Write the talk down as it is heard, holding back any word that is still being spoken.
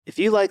If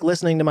you like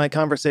listening to my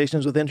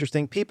conversations with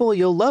interesting people,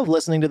 you'll love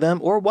listening to them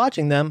or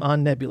watching them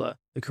on Nebula,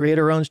 the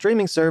creator-owned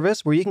streaming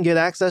service where you can get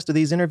access to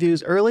these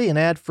interviews early and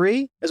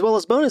ad-free, as well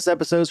as bonus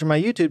episodes from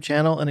my YouTube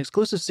channel and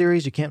exclusive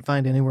series you can't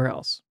find anywhere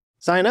else.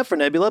 Sign up for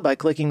Nebula by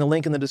clicking the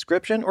link in the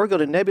description or go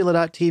to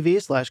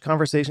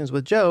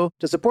nebula.tv/conversationswithjoe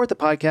to support the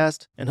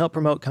podcast and help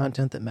promote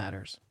content that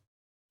matters.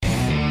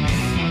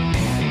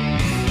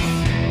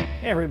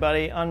 Hey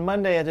everybody, on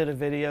Monday I did a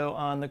video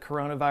on the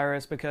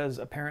coronavirus because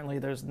apparently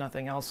there's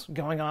nothing else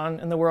going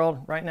on in the world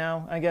right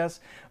now, I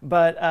guess.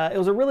 But it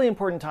was a really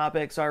important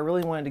topic, so I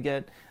really wanted to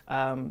get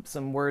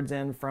some words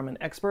in from an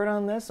expert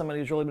on this, somebody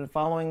who's really been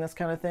following this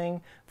kind of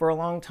thing for a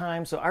long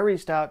time. So I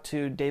reached out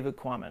to David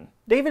Quammen.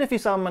 David, if you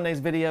saw Monday's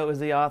video, is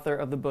the author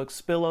of the book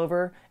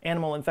Spillover,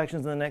 Animal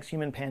Infections in the Next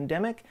Human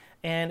Pandemic.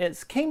 And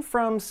it came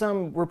from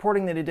some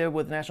reporting that he did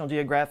with National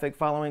Geographic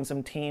following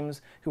some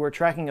teams who were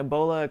tracking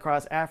Ebola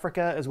across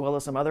Africa, as well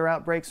as some other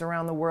outbreaks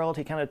around the world.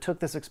 He kind of took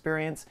this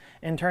experience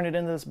and turned it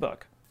into this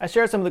book. I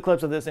shared some of the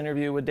clips of this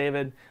interview with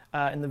David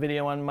in the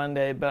video on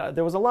Monday, but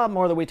there was a lot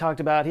more that we talked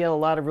about. He had a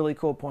lot of really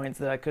cool points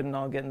that I couldn't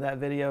all get in that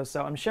video,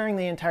 so I'm sharing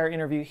the entire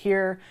interview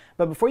here.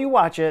 But before you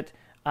watch it,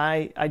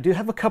 I do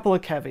have a couple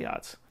of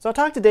caveats. So I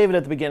talked to David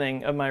at the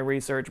beginning of my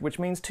research, which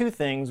means two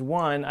things.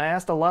 One, I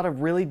asked a lot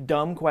of really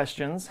dumb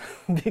questions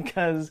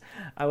because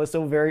I was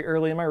so very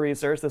early in my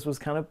research. This was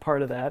kind of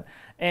part of that.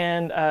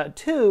 And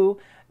two,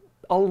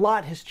 a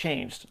lot has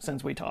changed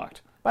since we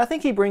talked. But I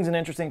think he brings an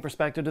interesting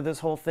perspective to this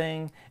whole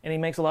thing, and he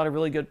makes a lot of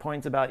really good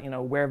points about,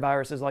 where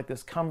viruses like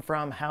this come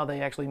from, how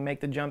they actually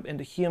make the jump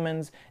into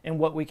humans, and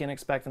what we can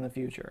expect in the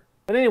future.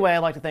 But anyway, I'd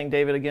like to thank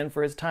David again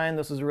for his time.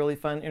 This was a really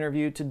fun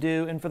interview to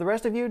do, and for the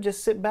rest of you,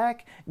 just sit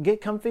back, get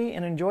comfy,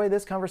 and enjoy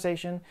this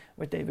conversation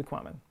with David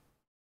Quammen.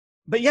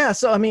 But yeah,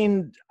 so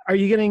are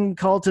you getting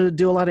called to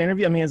do a lot of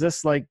interviews? Is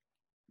this like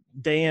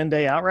day in,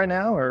 day out right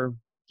now, or?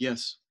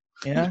 Yes.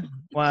 Yeah?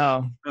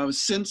 Wow.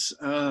 Since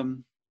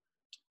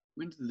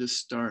when did this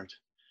start?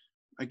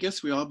 I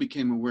guess we all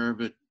became aware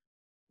of it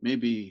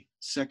maybe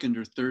second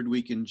or third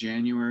week in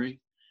January.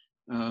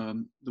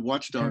 The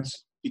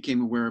watchdogs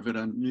became aware of it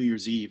on New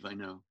Year's Eve, I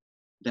know.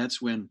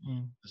 That's when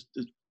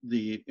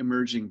the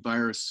emerging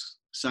virus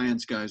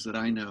science guys that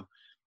I know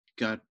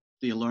got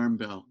the alarm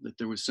bell that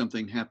there was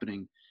something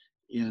happening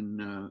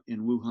in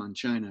Wuhan,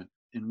 China.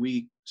 And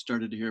we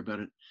started to hear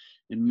about it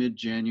in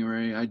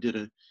mid-January. I did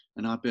an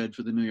op-ed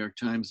for the New York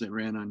Times that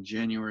ran on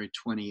January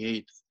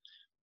 28th.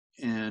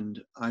 And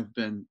I've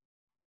been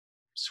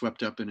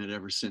swept up in it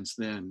ever since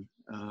then.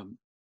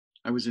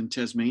 I was in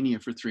Tasmania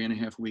for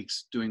 3.5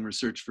 weeks doing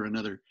research for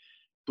another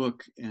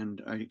book,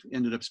 and I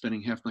ended up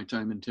spending half my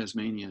time in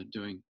Tasmania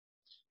doing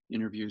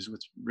interviews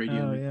with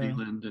Radio New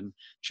Zealand and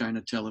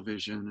China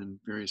Television and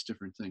various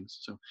different things.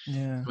 So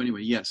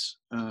anyway, yes,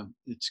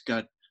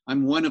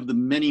 I'm one of the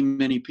many,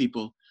 many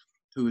people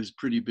who is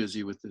pretty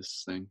busy with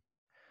this thing.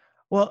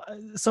 Well,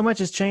 so much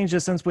has changed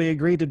just since we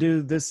agreed to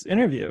do this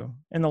interview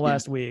in the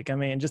last week.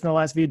 Just in the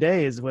last few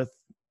days with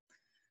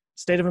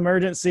state of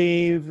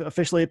emergency,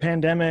 officially a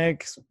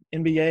pandemic,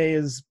 NBA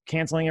is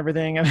canceling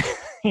everything.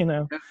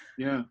 Yeah.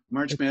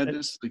 March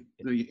Madness, the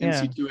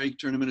NCAA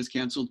tournament is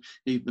canceled.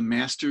 The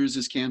Masters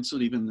is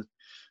canceled, even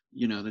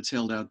that's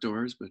held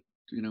outdoors, but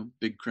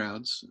big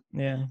crowds.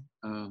 Yeah.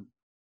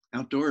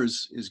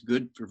 Outdoors is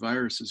good for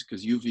viruses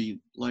because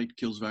UV light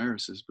kills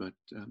viruses, but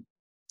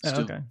still.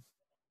 Okay.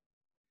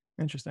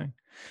 Interesting.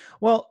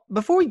 Well,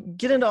 before we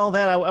get into all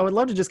that, I would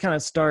love to just kind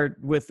of start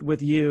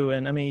with you.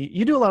 And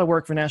you do a lot of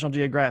work for National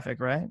Geographic,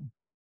 right?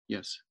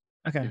 Yes.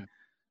 Okay. Yeah.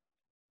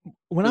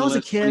 When I was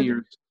a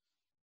kid,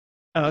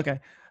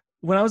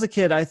 when I was a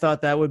kid, I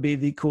thought that would be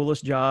the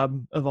coolest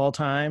job of all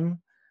time.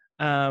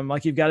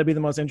 Like you've got to be the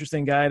most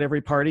interesting guy at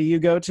every party you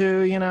go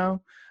to,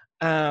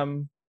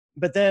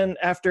 But then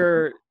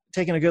after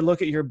taking a good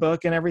look at your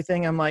book and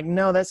everything, I'm like,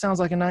 no, that sounds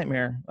like a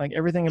nightmare. Like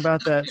everything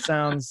about that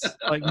sounds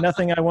like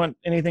nothing I want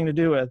anything to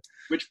do with.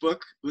 Which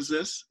book was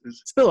this?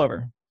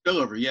 Spillover.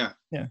 Spillover, yeah.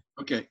 Yeah.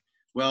 Okay.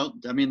 Well,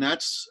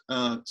 that's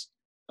a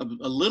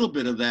little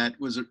bit of that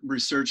was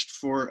researched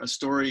for a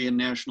story in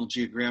National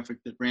Geographic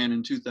that ran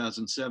in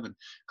 2007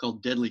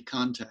 called Deadly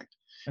Contact.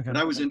 Okay. But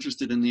I was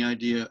interested in the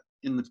idea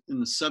in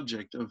the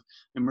subject of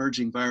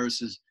emerging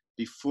viruses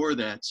before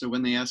that. So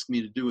when they asked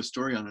me to do a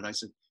story on it, I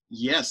said,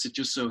 yes, it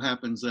just so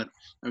happens that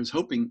I was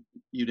hoping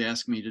you'd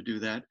ask me to do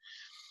that.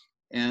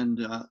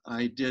 And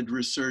I did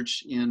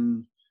research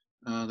in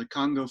the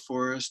Congo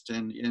forest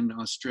and in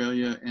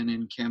Australia and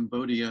in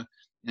Cambodia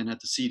and at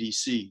the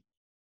CDC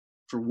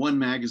for one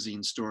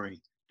magazine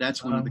story.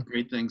 That's one of the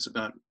great things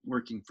about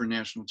working for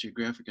National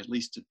Geographic, at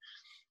least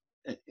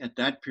at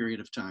that period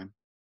of time.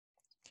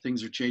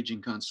 Things are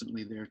changing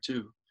constantly there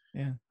too.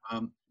 Yeah.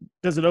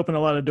 Does it open a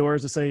lot of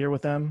doors to say you're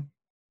with them?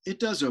 It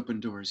does open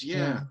doors.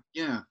 Yeah.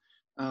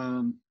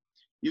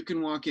 You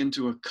can walk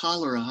into a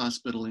cholera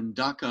hospital in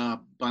Dhaka,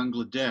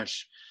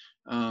 Bangladesh,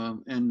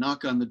 and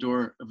knock on the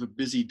door of a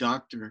busy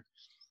doctor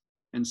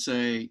and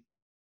say,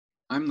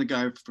 I'm the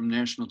guy from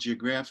National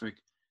Geographic.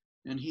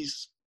 And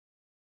he's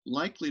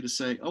likely to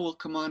say, oh, well,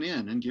 come on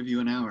in and give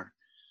you an hour.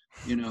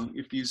 You know,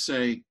 if you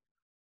say,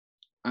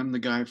 I'm the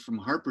guy from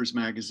Harper's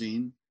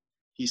Magazine,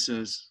 he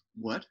says,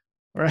 what?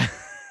 Right.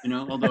 You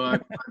know, although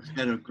I've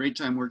had a great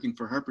time working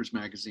for Harper's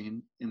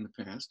Magazine in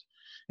the past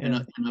and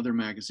Yeah. in other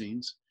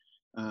magazines.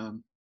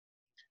 Um,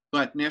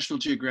 but National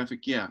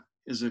Geographic, yeah,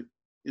 is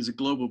a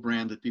global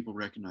brand that people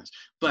recognize.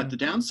 But the Mm.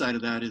 downside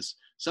of that is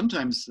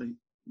sometimes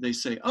they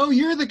say, oh,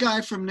 you're the guy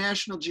from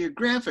National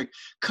Geographic.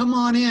 Come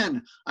on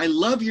in. I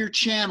love your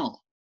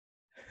channel.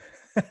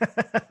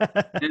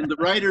 And the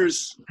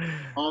writers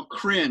all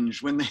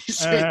cringe when they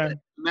say uh, that.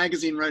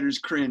 Magazine writers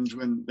cringe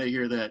when they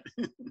hear that.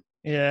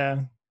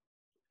 yeah.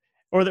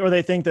 Or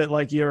they think that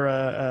like you're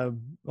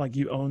like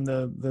you own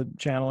the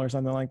channel or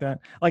something like that.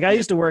 Like I Yeah.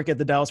 used to work at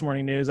the Dallas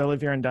Morning News. I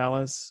live here in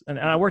Dallas, and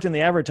I worked in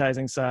the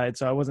advertising side,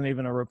 so I wasn't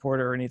even a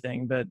reporter or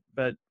anything. But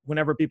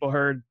whenever people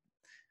heard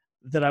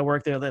that I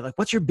worked there, they're like,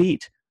 "What's your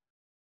beat?"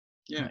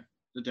 Yeah.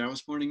 The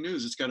Dallas Morning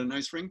News. It's got a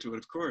nice ring to it,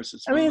 of course.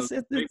 It's I one mean, of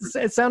those papers.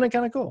 it sounded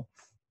kind of cool.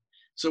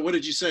 So what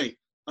did you say?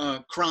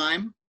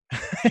 Crime?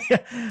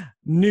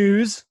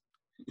 News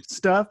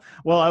stuff.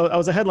 Well, I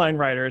was a headline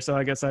writer, so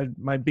I guess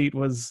my beat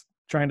was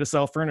trying to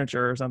sell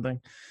furniture or something.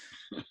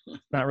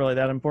 Not really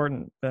that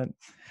important, but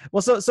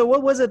well, so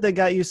what was it that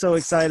got you so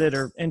excited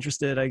or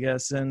interested, I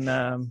guess, in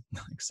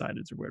excited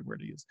is a weird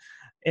word to use,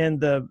 in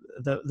the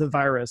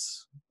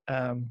virus?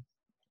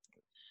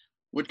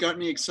 What got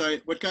me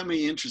excited, what got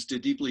me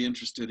interested, deeply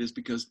interested,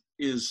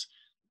 is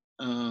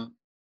uh,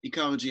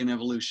 ecology and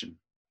evolution.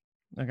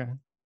 Okay.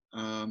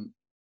 Um,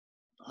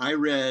 I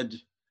read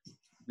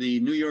the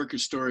New Yorker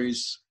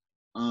stories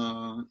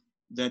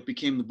that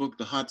became the book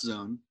The Hot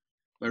Zone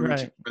by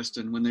Richard Right.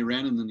 Preston when they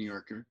ran in the New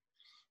Yorker.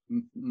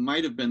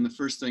 Might have been the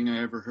first thing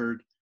I ever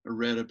heard or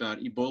read about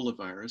Ebola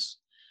virus.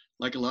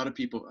 Like a lot of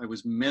people, I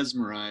was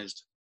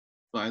mesmerized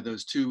by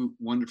those two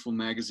wonderful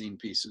magazine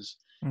pieces.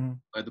 Mm-hmm.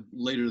 By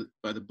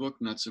the book,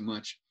 not so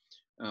much.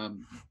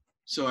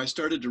 So I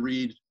started to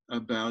read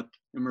about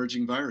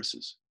emerging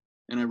viruses,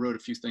 and I wrote a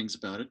few things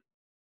about it.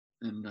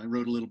 And I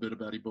wrote a little bit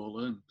about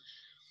Ebola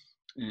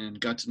and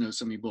got to know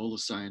some Ebola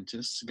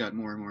scientists. Got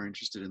more and more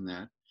interested in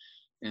that.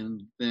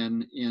 And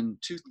then in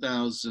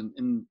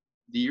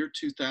the year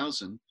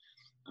 2000,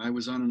 I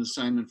was on an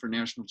assignment for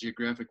National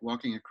Geographic,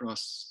 walking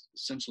across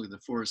essentially the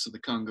forests of the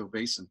Congo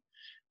Basin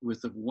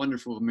with a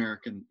wonderful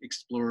American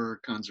explorer,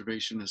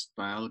 conservationist,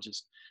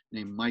 biologist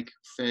named Mike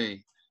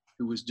Fay,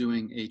 who was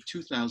doing a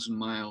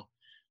 2,000-mile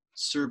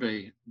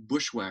survey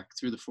bushwhack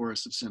through the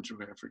forests of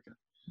Central Africa.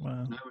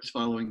 Wow. And I was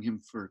following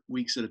him for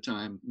weeks at a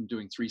time and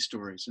doing 3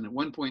 stories. And at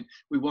one point,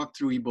 we walked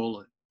through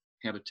Ebola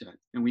habitat,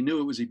 and we knew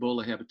it was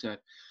Ebola habitat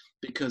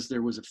because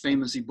there was a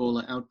famous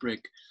Ebola outbreak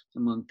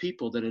among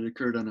people that had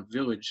occurred on a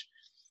village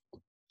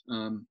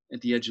at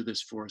the edge of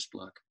this forest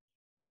block.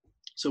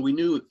 So we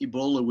knew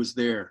Ebola was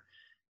there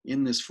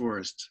in this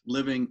forest,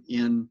 living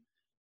in,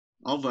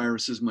 all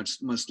viruses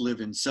must live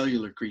in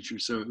cellular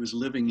creatures. So it was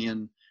living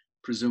in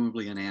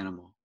presumably an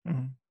animal,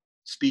 Mm-hmm.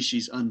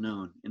 species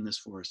unknown in this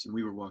forest. And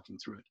we were walking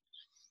through it.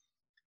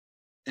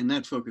 And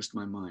that focused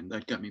my mind.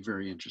 That got me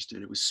very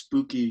interested. It was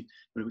spooky,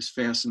 but it was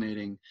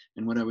fascinating.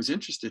 And what I was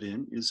interested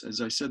in is,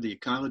 as I said, the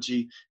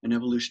ecology and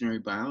evolutionary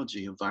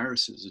biology of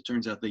viruses. It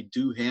turns out they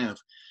do have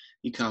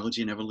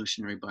ecology and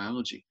evolutionary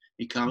biology.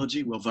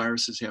 Ecology, well,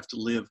 viruses have to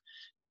live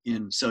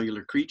in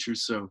cellular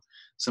creatures. So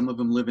some of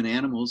them live in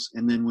animals.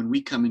 And then when we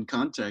come in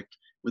contact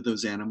with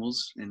those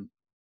animals and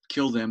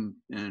kill them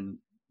and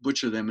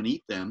butcher them and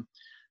eat them,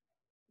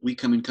 we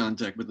come in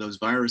contact with those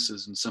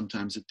viruses. And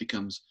sometimes it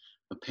becomes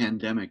a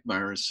pandemic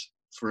virus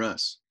for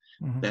us.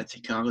 Mm-hmm. That's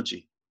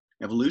ecology.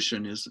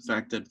 Evolution is the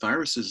fact that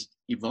viruses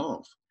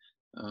evolve.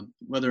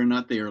 Whether or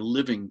not they are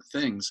living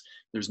things,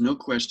 there's no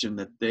question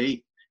that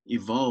they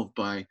evolve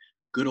by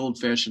good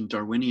old-fashioned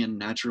Darwinian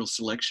natural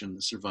selection,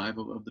 the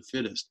survival of the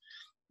fittest.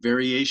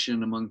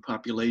 Variation among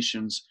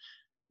populations,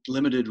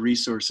 limited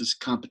resources,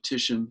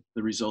 competition,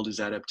 the result is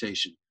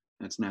adaptation.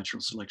 That's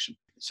natural selection.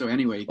 So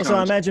anyway, Well, so I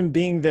ecology. imagine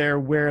being there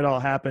where it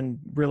all happened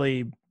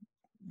really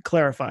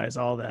clarifies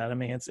all that. I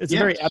mean, it's a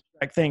very Yes,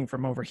 abstract thing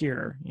from over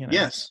here, you know.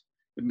 yes,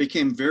 it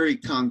became very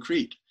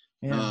concrete.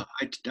 Yeah.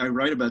 I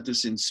write about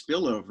this in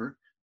Spillover,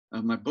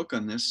 my book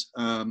on this.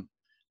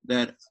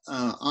 That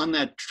on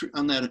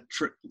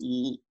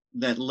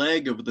that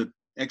leg of the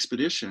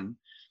expedition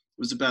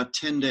was about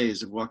 10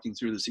 days of walking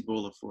through this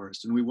Ebola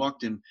forest, and we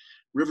walked in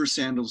river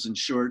sandals and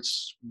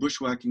shorts,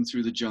 bushwhacking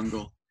through the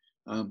jungle,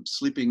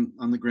 sleeping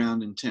on the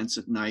ground in tents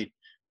at night,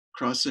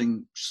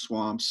 crossing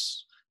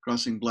swamps,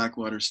 crossing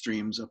blackwater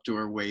streams up to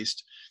our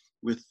waist,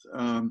 with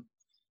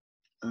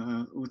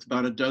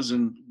about a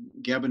dozen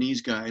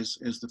Gabonese guys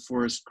as the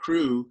forest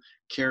crew,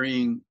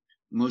 carrying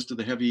most of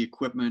the heavy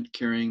equipment,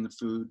 carrying the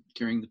food,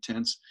 carrying the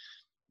tents.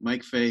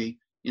 Mike Fay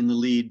in the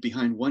lead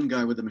behind one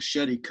guy with a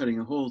machete cutting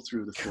a hole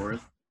through the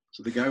forest.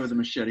 So the guy with the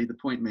machete, the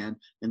point man,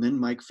 and then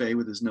Mike Fay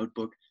with his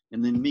notebook,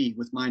 and then me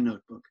with my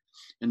notebook.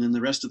 And then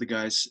the rest of the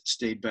guys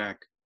stayed back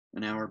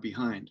an hour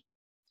behind.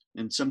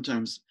 And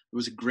sometimes there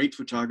was a great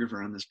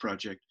photographer on this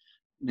project,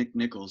 Nick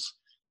Nichols,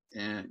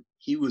 and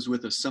he was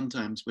with us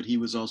sometimes, but he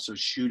was also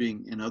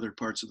shooting in other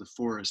parts of the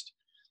forest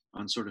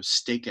on sort of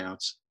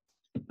stakeouts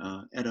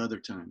at other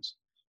times.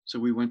 So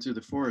we went through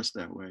the forest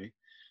that way.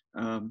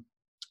 Um,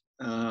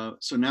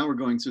 so now we're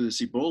going through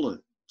this Ebola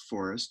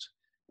forest,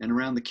 and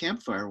around the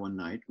campfire one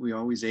night, we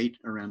always ate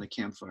around the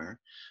campfire.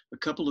 A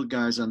couple of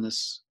guys on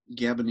this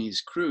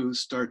Gabonese crew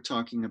start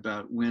talking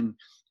about when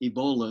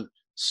Ebola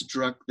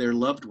struck their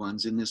loved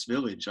ones in this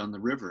village on the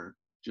river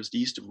just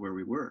east of where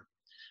we were.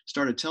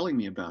 Started telling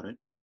me about it.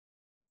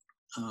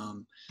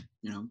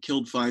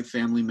 Killed 5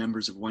 family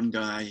members of one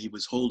guy. He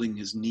was holding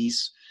his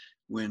niece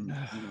when,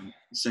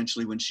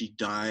 essentially when she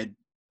died,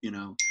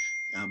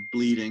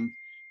 bleeding,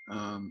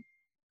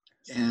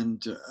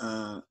 and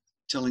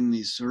telling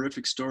these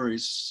horrific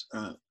stories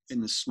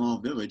in this small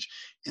village.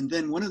 And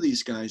then one of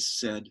these guys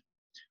said,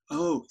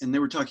 "Oh," and they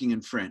were talking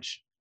in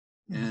French.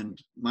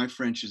 And my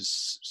French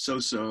is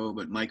so-so,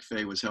 but Mike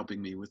Fay was helping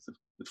me with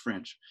the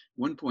French. At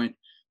one point,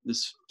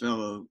 this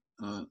fellow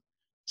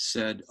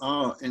said,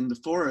 "Oh, in the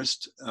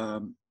forest,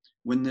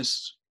 when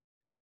this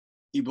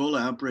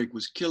Ebola outbreak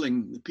was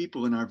killing the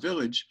people in our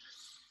village,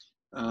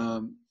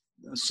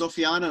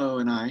 Sofiano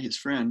and I, his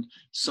friend,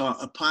 saw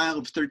a pile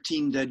of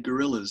 13 dead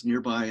gorillas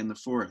nearby in the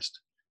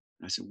forest."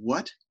 And I said,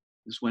 "What?"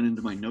 This went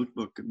into my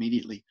notebook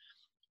immediately.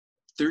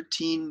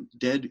 13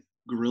 dead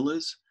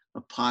gorillas,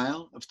 a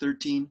pile of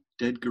 13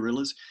 dead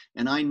gorillas.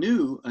 And I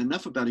knew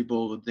enough about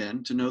Ebola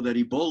then to know that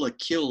Ebola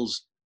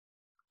kills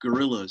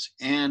gorillas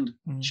and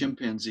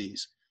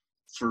chimpanzees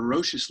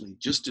ferociously,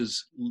 just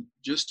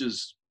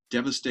as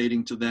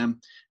devastating to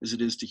them as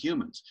it is to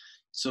humans.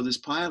 So this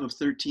pile of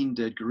 13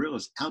 dead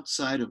gorillas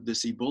outside of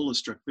this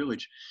Ebola-struck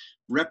village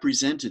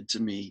represented to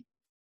me,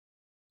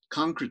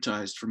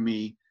 concretized for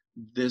me,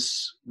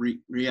 this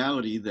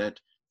reality that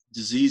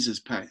diseases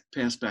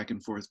pass back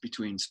and forth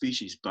between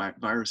species,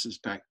 viruses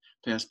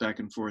pass back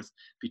and forth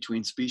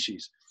between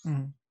species.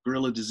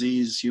 Gorilla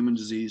disease, human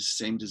disease,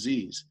 same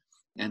disease.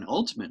 And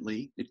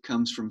ultimately, it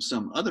comes from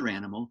some other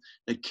animal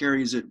that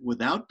carries it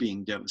without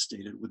being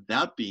devastated,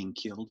 without being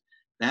killed.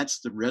 That's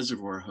the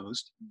reservoir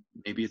host.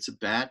 Maybe it's a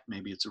bat,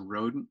 maybe it's a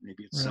rodent,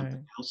 maybe it's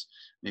something else,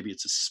 maybe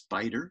it's a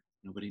spider.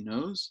 Nobody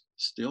knows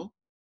still.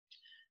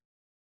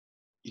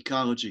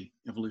 Ecology,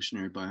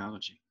 evolutionary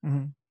biology.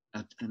 And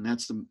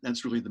that's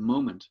really the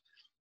moment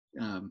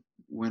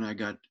when I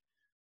got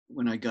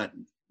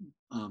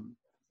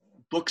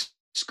book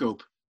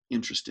scope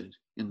interested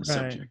in the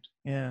subject.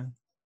 Yeah.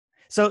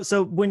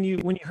 So when you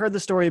heard the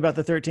story about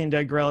the 13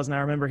 dead gorillas, and I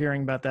remember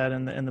hearing about that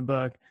in the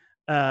book,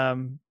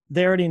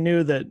 they already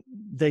knew that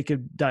they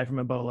could die from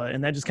Ebola,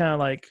 and that just kind of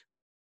like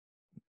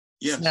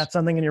snapped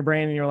something in your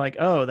brain, and you're like,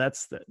 oh,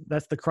 that's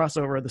the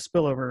crossover, the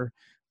spillover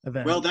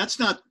event. Well, that's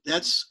not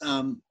the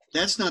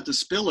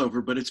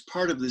spillover, but it's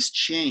part of this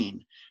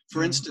chain.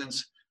 For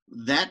instance,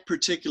 that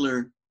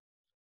particular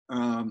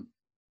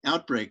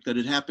outbreak that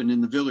had happened in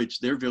the village,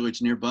 their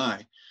village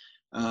nearby.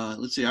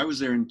 Let's see, I was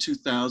there in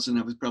 2000.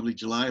 That was probably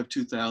July of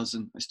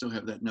 2000. I still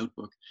have that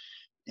notebook.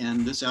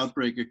 And this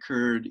outbreak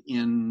occurred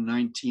in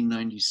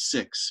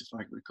 1996, if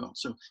I recall.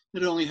 So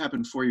it only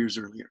happened 4 years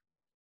earlier.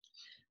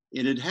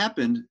 It had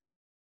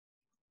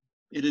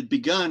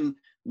begun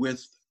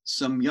with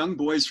some young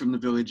boys from the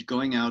village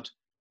going out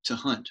to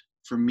hunt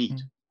for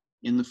meat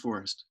in the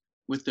forest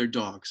with their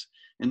dogs.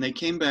 And they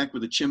came back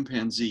with a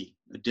chimpanzee,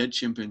 a dead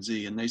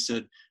chimpanzee. And they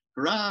said,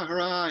 "Hurrah,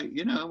 hurrah,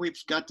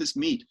 we've got this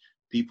meat."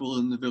 People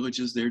in the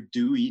villages there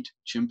do eat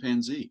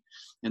chimpanzee,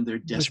 and they're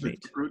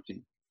desperate for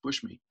protein.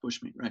 Bushmeat,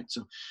 right?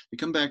 So they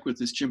come back with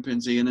this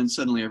chimpanzee, and then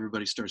suddenly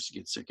everybody starts to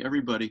get sick.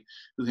 Everybody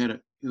who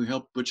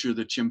helped butcher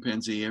the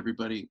chimpanzee,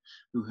 everybody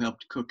who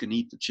helped cook and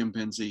eat the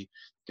chimpanzee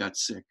got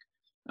sick.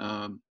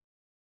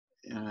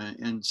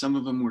 And some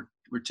of them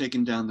were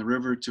taken down the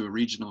river to a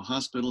regional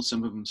hospital.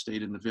 Some of them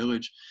stayed in the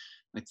village.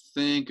 I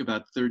think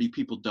about 30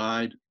 people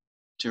died,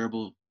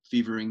 terrible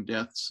fevering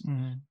deaths,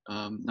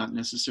 not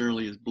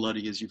necessarily as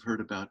bloody as you've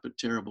heard about, but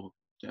terrible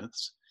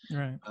deaths.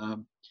 Right.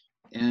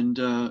 And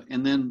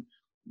then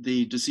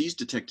the disease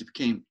detectives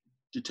came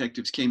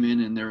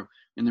in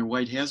their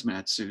white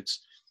hazmat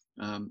suits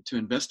to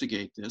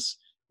investigate this,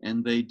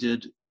 and they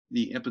did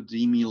the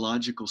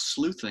epidemiological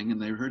sleuthing,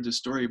 and they heard the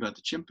story about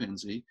the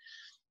chimpanzee,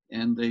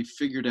 and they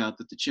figured out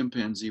that the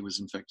chimpanzee was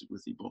infected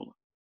with Ebola.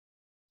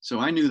 So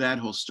I knew that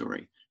whole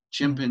story.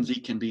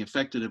 Chimpanzee can be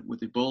infected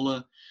with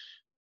Ebola.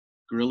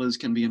 Gorillas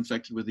can be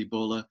infected with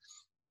Ebola.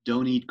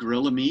 Don't eat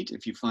gorilla meat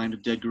if you find a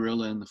dead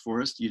gorilla in the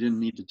forest. You didn't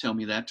need to tell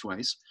me that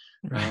twice.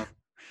 Right.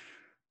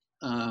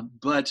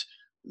 But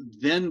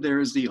then there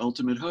is the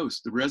ultimate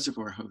host, the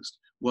reservoir host.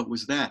 What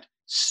was that?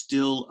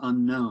 Still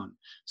unknown.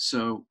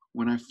 So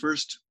when I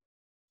first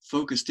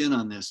focused in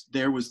on this,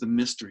 there was the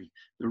mystery.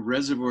 The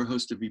reservoir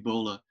host of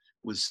Ebola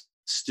was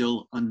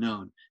still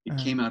unknown. It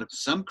came out of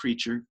some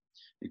creature.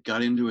 It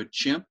got into a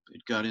chimp.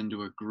 It got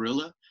into a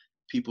gorilla.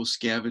 People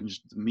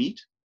scavenged the meat.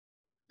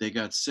 They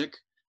got sick.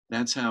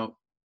 That's how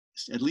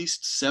at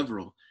least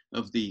several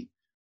of the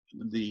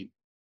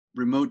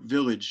remote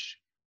village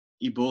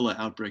Ebola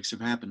outbreaks have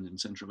happened in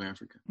Central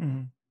Africa.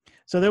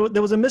 So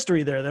there was a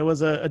mystery there. There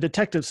was a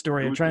detective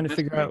story of trying to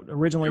figure out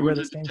originally where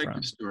this came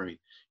from. Story,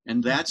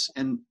 and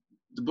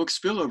the book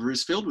Spillover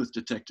is filled with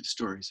detective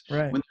stories.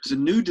 Right. When there's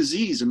a new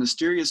disease, a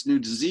mysterious new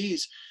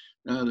disease,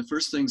 the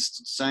first thing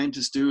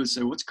scientists do is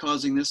say, what's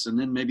causing this? And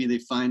then maybe they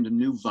find a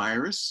new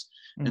virus,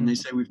 and they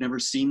say, we've never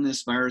seen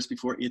this virus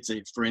before. It's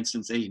for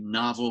instance, a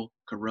novel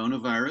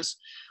coronavirus.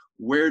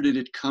 Where did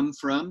it come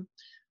from?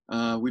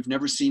 We've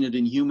never seen it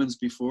in humans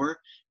before.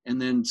 And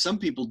then some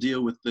people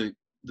deal with the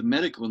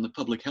medical and the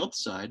public health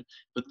side,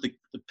 but the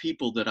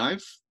people that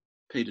I've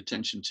paid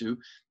attention to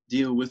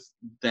deal with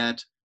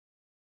that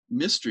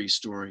mystery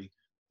story.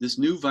 This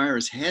new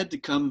virus had to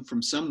come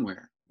from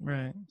somewhere.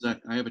 Right.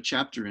 I have a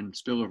chapter in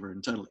Spillover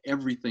entitled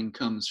 "Everything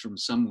Comes from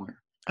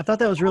Somewhere." I thought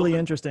that was really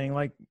interesting.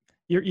 Like,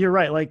 you're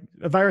right. Like,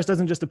 a virus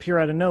doesn't just appear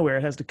out of nowhere.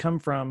 It has to come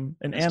from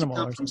an animal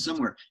or From something.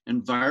 somewhere.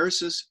 And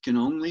viruses can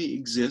only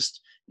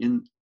exist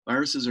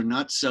viruses are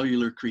not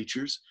cellular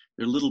creatures.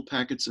 They're little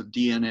packets of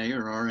DNA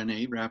or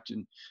RNA wrapped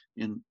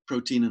in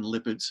protein and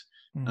lipids,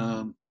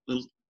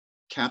 little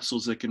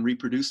capsules that can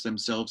reproduce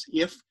themselves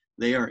if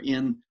they are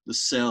in the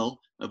cell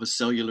of a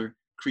cellular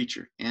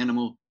creature,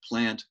 animal,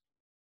 plant,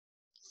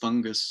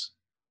 fungus,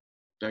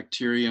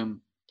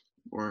 bacterium,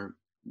 or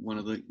one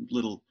of the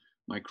little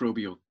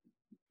microbial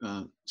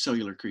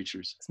cellular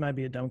creatures. This might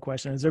be a dumb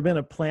question. Has there been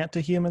a plant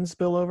to human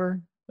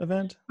spillover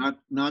event Not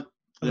of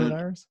a that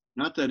virus?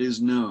 not that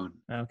is known.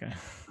 Okay.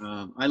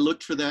 I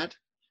looked for that.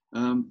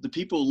 The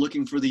people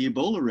looking for the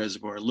Ebola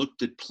reservoir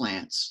looked at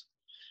plants.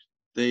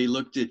 They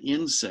looked at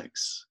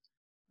insects.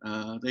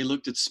 They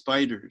looked at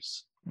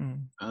spiders.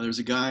 There's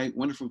a guy,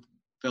 wonderful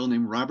fellow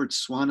named Robert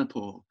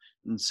Swanepoel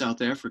in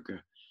South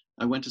Africa.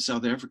 I went to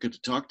South Africa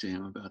to talk to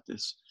him about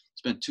this.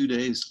 Spent 2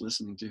 days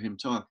listening to him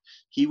talk.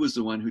 He was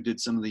the one who did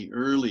some of the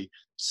early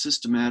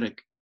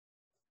systematic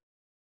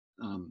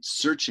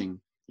searching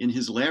in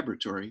his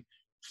laboratory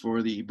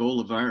for the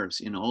Ebola virus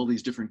in all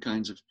these different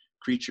kinds of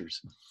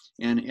creatures.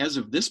 And as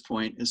of this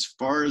point, as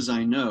far as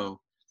I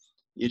know,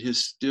 it has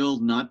still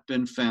not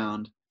been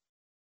found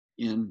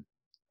in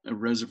a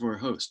reservoir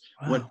host.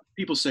 Wow. What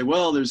people say,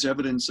 well, there's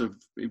evidence of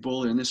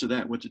Ebola and this or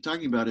that. What they're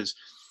talking about is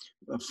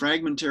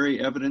fragmentary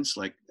evidence,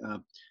 like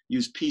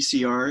use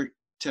PCR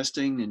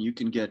testing, and you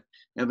can get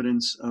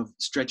evidence of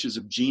stretches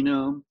of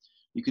genome.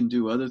 You can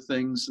do other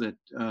things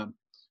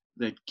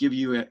that give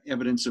you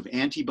evidence of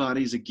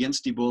antibodies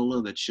against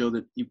Ebola that show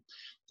that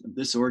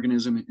this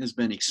organism has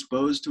been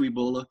exposed to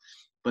Ebola.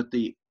 But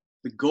the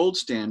gold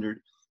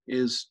standard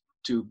is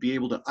to be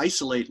able to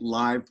isolate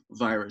live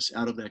virus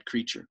out of that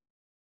creature.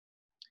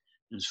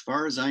 And as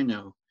far as I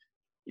know,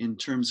 in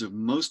terms of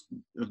most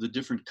of the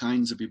different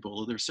kinds of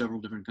Ebola, there are several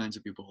different kinds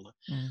of Ebola,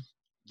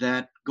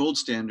 that gold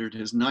standard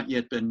has not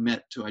yet been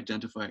met to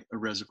identify a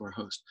reservoir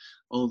host,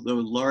 although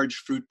large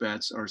fruit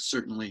bats are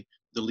certainly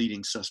the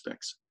leading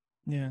suspects.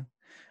 Yeah.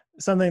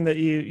 Something that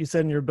you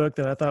said in your book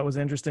that I thought was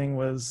interesting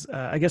was,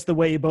 I guess, the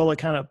way Ebola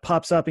kind of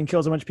pops up and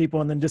kills a bunch of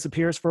people and then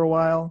disappears for a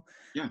while.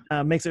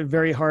 Yeah. Makes it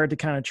very hard to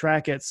kind of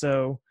track it.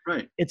 So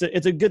right.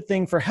 It's a good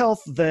thing for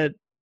health that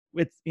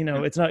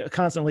it's not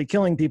constantly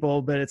killing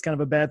people, but it's kind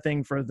of a bad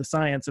thing for the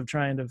science of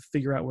trying to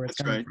figure out where it's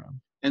coming from.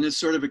 And it's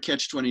sort of a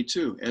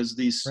catch-22, as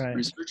these Right.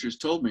 researchers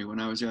told me when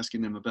I was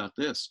asking them about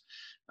this.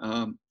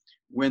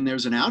 When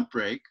there's an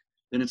outbreak,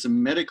 then it's a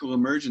medical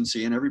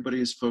emergency, and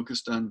everybody is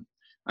focused on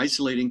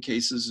isolating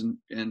cases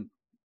and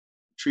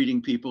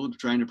treating people,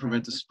 trying to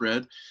prevent the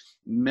spread,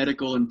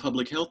 medical and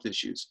public health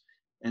issues.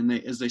 And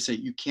as they say,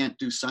 you can't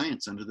do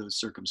science under those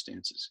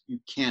circumstances. You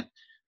can't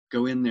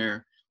go in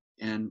there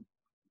and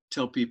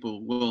tell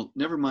people, well,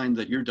 never mind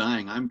that you're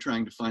dying. I'm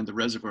trying to find the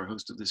reservoir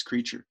host of this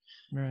creature.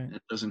 Right.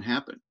 That doesn't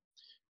happen.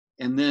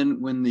 And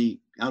then when the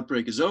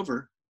outbreak is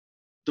over,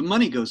 the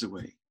money goes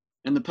away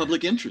and the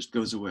public interest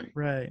goes away.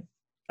 Right.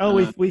 Oh,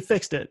 we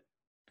fixed it.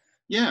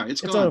 Yeah,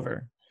 it's gone.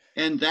 Over.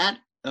 And that,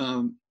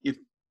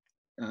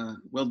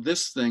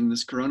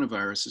 this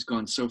coronavirus has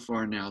gone so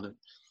far now that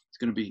it's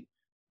going to be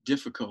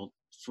difficult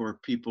for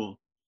people,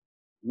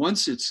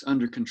 once it's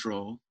under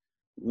control,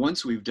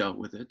 once we've dealt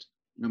with it,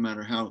 no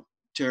matter how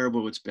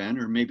terrible it's been,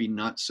 or maybe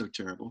not so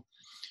terrible,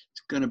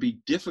 it's going to be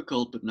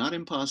difficult, but not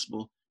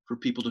impossible, for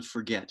people to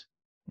forget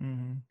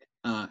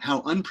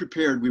how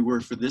unprepared we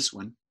were for this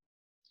one.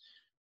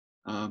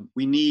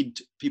 We need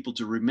people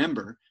to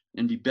remember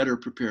and be better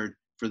prepared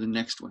for the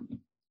next one.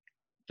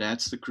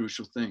 That's the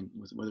crucial thing,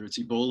 with whether it's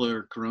Ebola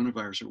or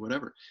coronavirus or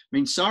whatever. I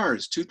mean,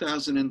 SARS,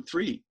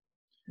 2003.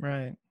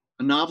 Right.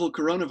 A novel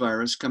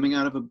coronavirus coming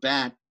out of a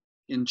bat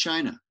in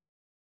China.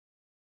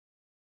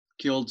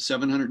 Killed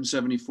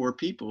 774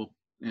 people,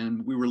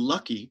 and we were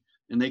lucky,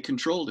 and they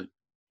controlled it.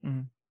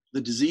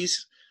 The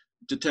disease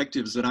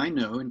detectives that I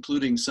know,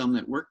 including some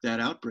that worked that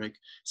outbreak,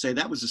 say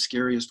that was the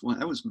scariest one.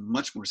 That was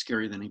much more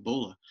scary than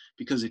Ebola,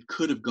 because it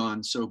could have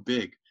gone so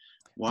big.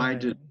 Why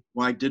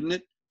didn't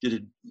it? Did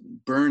it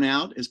burn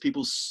out, as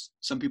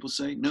some people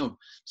say? No,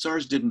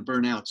 SARS didn't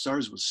burn out.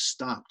 SARS was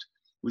stopped.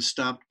 It was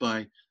stopped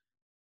by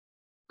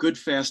good,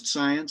 fast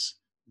science,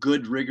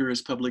 good,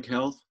 rigorous public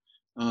health,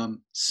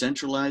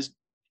 centralized,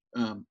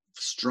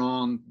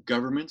 strong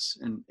governments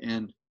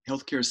and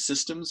healthcare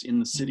systems in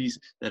the cities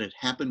that it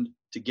happened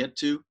to get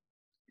to,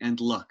 and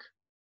luck.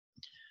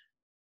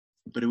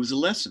 but it was a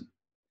lesson.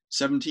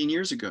 17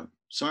 years ago,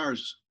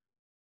 SARS,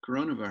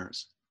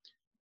 coronavirus,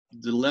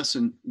 the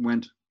lesson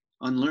went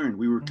unlearned.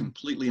 We were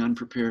completely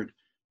unprepared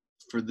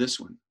for this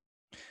one.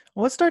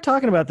 Well, let's start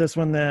talking about this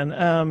one then.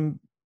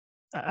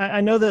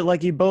 I know that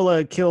like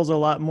Ebola kills a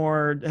lot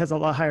more, has a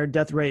lot higher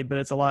death rate, but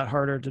it's a lot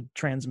harder to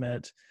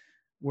transmit.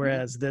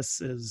 Whereas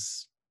this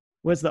is,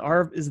 what's the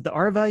R? Is it the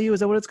R value? Is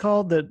that what it's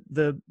called?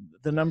 The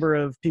number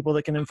of people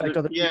that can infect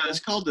other people? Yeah, it's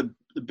called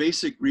the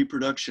basic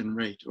reproduction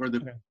rate, or the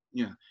Okay.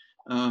 yeah,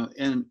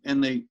 and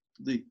they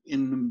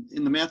in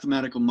the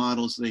mathematical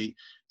models they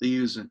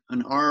use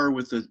an R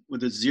with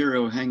a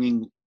zero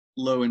hanging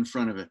low in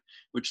front of it,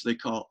 which they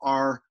call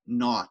R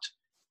naught,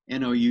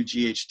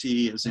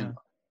 NOUGHT, as in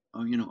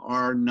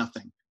R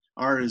nothing.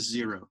 R is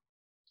zero.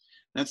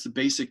 That's the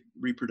basic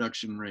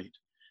reproduction rate,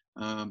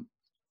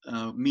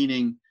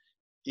 meaning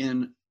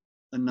in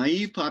a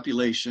naive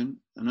population,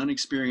 an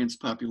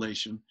unexperienced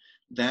population,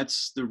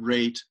 that's the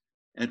rate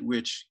at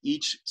which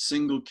each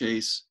single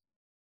case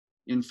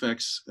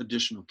infects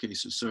additional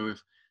cases. So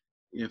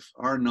if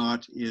R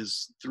naught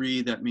is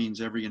 3, that means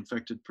every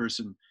infected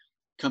person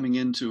coming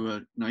into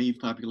a naive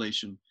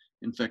population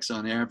infects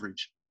on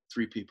average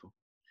 3 people.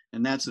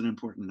 And that's an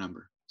important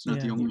number. It's not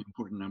the only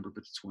important number,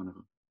 but it's one of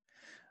them.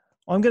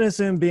 Well, I'm going to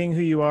assume, being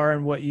who you are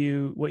and what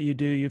you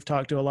do, you've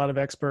talked to a lot of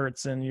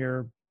experts, and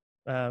you're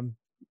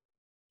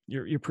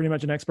pretty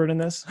much an expert in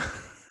this.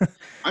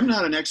 I'm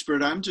not an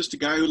expert. I'm just a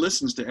guy who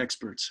listens to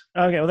experts.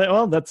 Okay,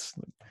 well, that's,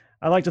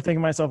 I like to think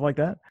of myself like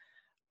that.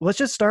 Let's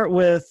just start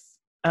with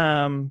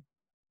how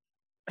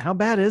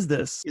bad is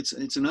this?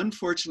 It's an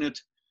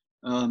unfortunate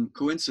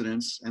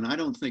coincidence, and I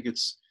don't think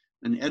it's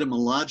an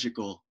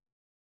etymological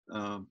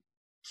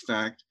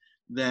fact,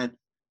 that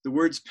the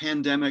words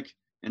pandemic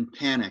and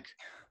panic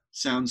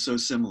sound so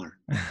similar.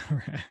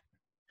 Right.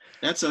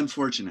 That's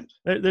unfortunate.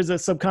 There's a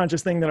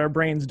subconscious thing that our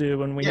brains do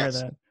when we hear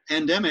that.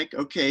 Pandemic,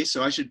 okay,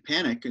 so I should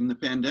panic in the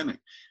pandemic.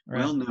 Right.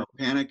 Well, no,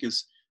 panic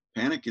is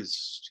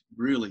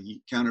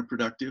really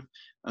counterproductive.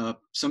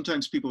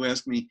 Sometimes people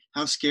ask me,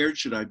 how scared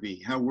should I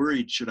be? How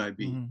worried should I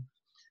be? Mm-hmm.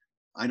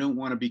 I don't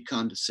want to be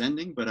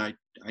condescending, but I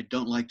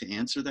don't like to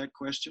answer that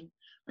question.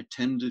 I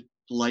tend to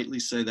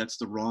politely say that's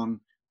the wrong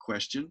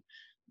question.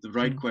 The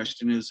right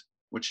question is,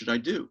 what should I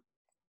do?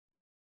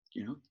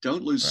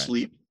 Don't lose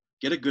sleep.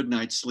 Get a good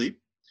night's sleep.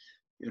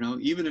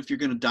 Even if you're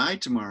going to die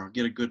tomorrow,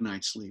 get a good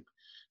night's sleep.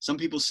 Some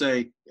people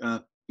say,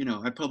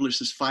 I published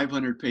this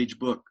 500-page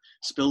book,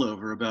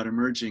 Spillover, about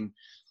emerging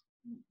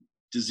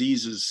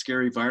diseases,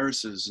 scary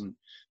viruses, and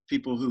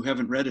people who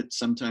haven't read it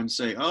sometimes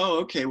say, oh,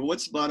 okay, well,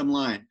 what's the bottom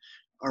line?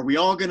 Are we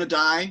all going to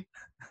die?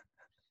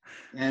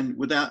 And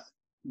without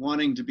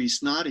wanting to be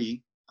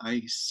snotty,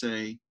 I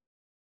say,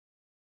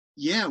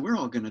 yeah, we're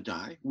all going to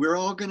die. We're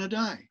all going to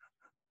die.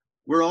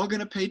 We're all going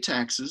to pay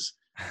taxes,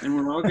 and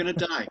we're all going to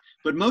die.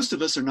 But most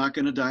of us are not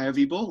going to die of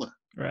Ebola,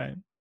 right?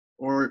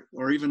 Or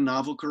even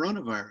novel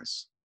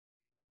coronavirus.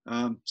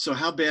 So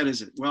how bad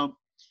is it? Well,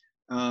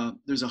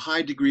 there's a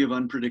high degree of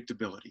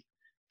unpredictability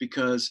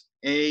because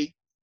A,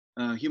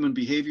 human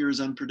behavior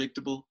is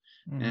unpredictable,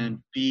 and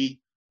B,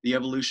 the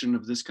evolution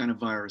of this kind of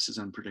virus is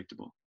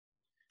unpredictable.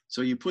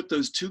 So you put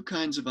those two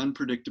kinds of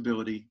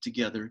unpredictability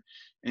together,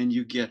 and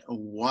you get a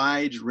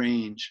wide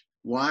range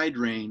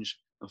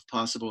of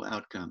possible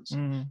outcomes.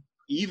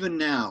 Even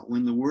now,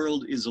 when the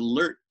world is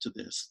alert to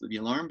this, the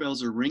alarm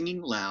bells are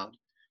ringing loud,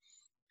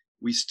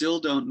 we still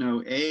don't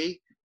know, A,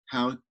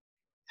 how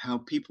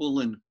people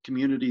and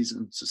communities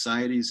and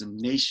societies and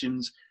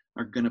nations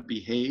are going to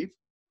behave,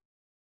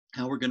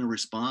 how we're going to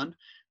respond,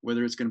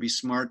 whether it's going to be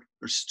smart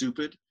or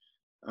stupid,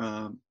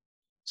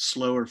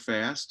 slow or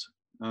fast,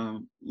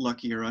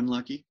 lucky or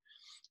unlucky.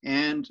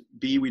 And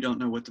B, we don't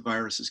know what the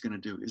virus is going to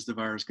do. Is the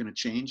virus going to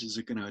change? Is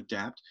it going to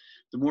adapt?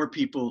 The more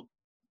people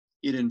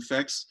it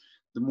infects,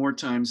 the more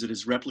times it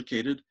is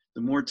replicated.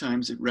 The more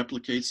times it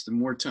replicates, the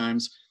more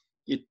times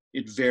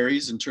it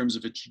varies in terms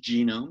of its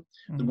genome.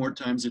 The more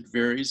times it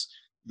varies,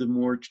 the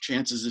more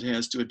chances it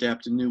has to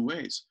adapt in new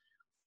ways.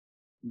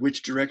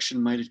 Which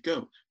direction might it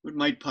go? It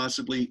might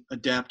possibly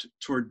adapt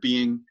toward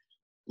being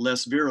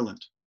less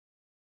virulent,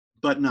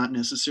 but not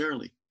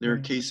necessarily. There are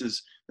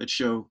cases that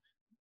show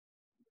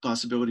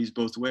possibilities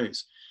both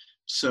ways.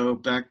 So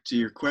back to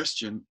your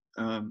question,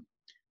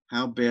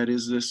 how bad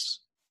is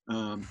this?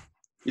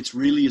 It's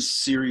really a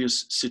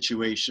serious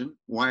situation.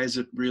 Why is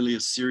it really a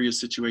serious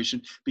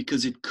situation?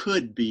 Because it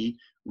could be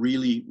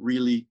really,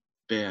 really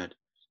bad.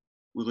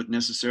 Will it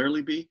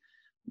necessarily be?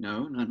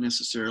 No, not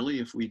necessarily,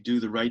 if we do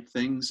the right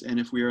things and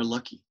if we are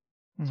lucky.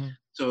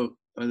 So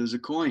there's a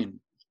coin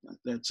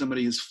that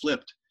somebody has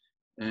flipped,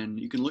 and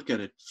you can look at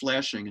it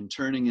flashing and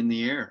turning in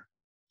the air,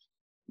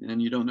 and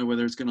you don't know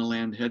whether it's going to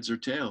land heads or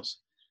tails.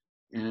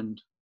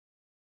 And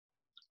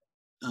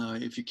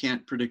if you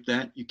can't predict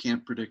that, you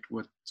can't predict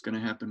what's going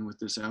to happen with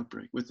this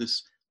outbreak, with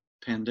this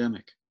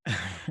pandemic.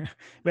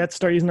 We have to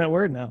start using that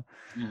word now.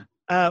 Yeah.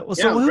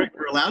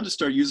 We're allowed to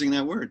start using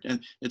that word,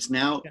 and it's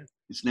now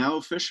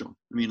official.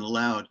 I mean,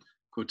 allowed,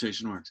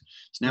 quotation marks.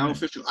 It's now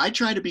official. I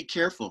try to be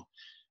careful.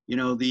 You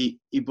know, the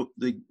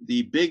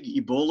big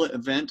Ebola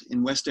event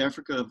in West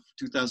Africa of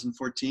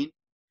 2014,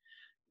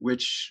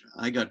 which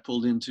I got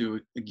pulled into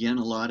again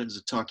a lot as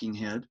a talking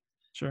head.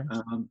 Sure.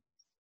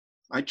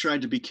 I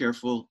tried to be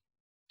careful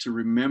to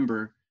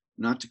remember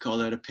not to call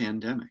that a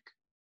pandemic,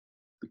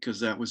 because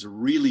that was a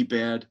really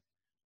bad.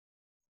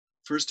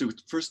 First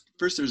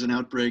there's an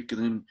outbreak,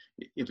 and then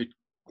if it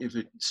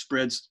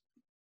spreads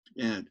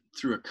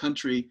through a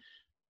country,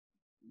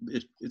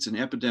 it's an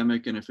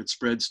epidemic, and if it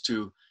spreads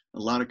to a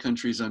lot of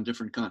countries on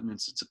different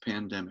continents, it's a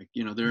pandemic.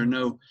 You know, there are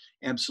no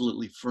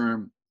absolutely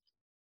firm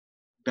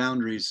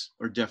boundaries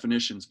or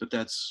definitions, but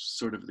that's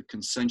sort of the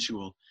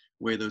consensual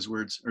way those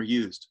words are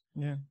used.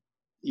 Yeah.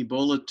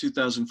 Ebola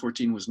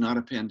 2014 was not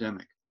a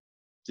pandemic.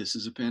 This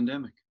is a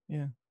pandemic.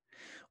 Yeah.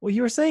 Well,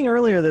 you were saying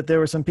earlier that there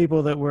were some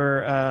people that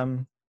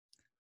were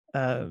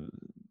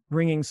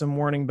ringing some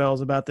warning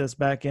bells about this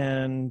back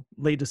in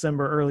late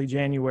December, early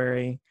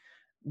January.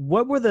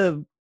 What were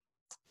the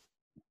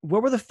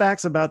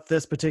facts about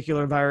this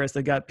particular virus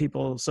that got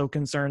people so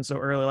concerned so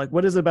early? Like,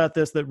 what is it about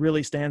this that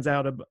really stands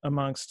out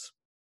amongst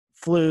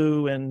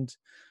flu and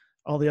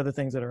all the other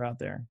things that are out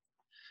there?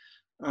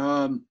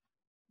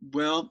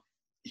 Well,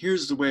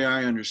 here's the way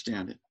I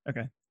understand it.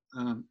 Okay.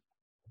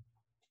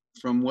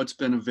 From what's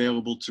been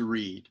available to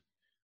read.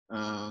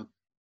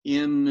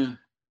 In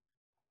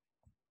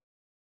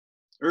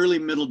early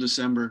middle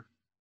December,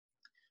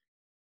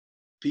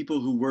 people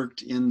who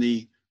worked in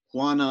the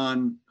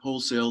Huanan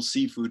wholesale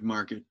seafood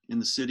market in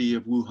the city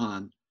of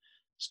Wuhan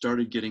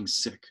started getting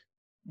sick.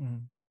 Mm-hmm.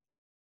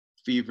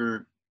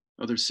 Fever,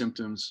 other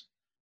symptoms,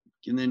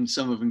 and then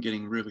some of them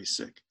getting really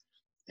sick.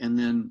 And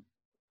then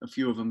a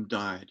few of them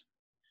died.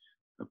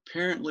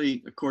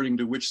 Apparently, according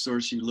to which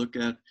source you look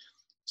at,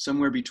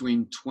 somewhere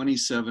between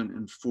 27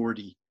 and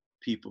 40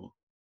 people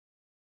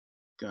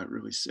got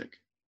really sick.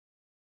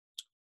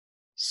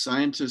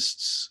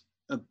 Scientists,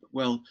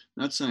 well,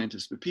 not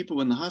scientists, but people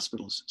in the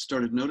hospitals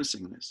started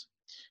noticing this,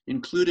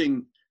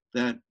 including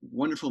that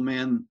wonderful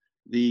man,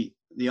 the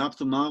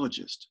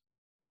ophthalmologist,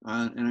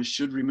 and I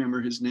should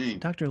remember his name.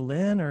 Dr.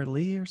 Lin or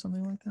Lee or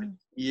something like that?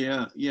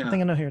 Yeah. I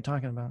think I know who you're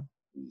talking about.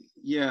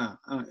 Yeah,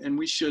 and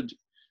we should,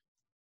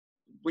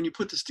 when you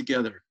put this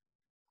together,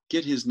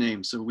 get his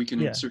name so we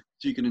can insert.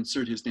 So you can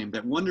insert his name.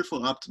 That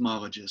wonderful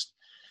ophthalmologist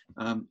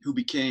who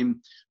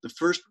became the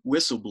first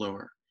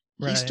whistleblower.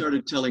 Right. He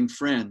started telling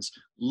friends,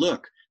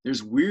 "Look,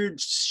 there's weird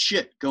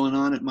shit going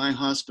on at my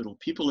hospital.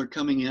 People are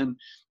coming in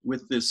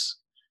with this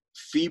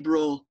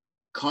febrile,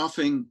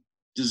 coughing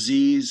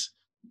disease,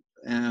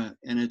 and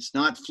it's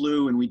not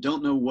flu, and we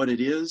don't know what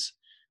it is,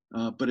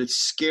 but it's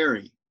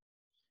scary."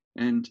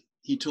 And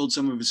he told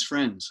some of his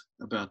friends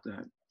about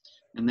that,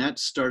 and that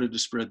started to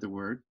spread the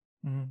word.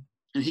 Mm-hmm.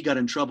 And he got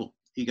in trouble.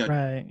 He got,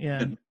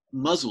 got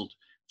muzzled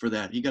for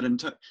that. He got in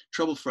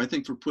trouble for, I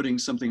think, for putting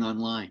something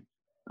online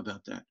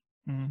about that.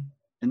 Mm-hmm.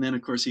 And then,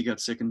 of course, he got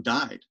sick and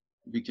died.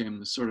 He became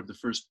the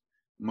first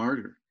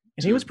martyr.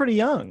 And he was pretty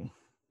young.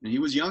 And he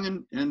was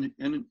young and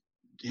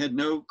had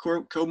no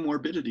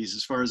comorbidities,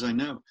 as far as I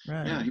know.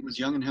 Right. Yeah, he was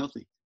young and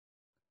healthy.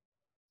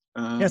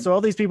 So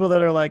all these people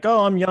that are like,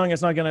 "Oh, I'm young,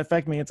 it's not going to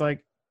affect me." It's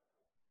like,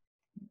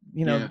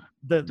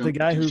 the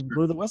guy who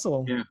blew the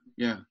whistle.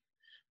 Yeah.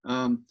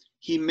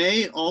 He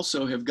may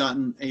also have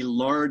gotten a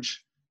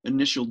large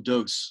initial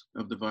dose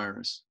of the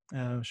virus.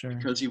 Oh, sure.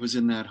 Because he was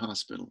in that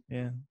hospital.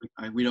 Yeah.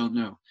 We don't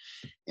know.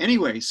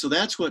 Anyway, so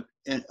that's what,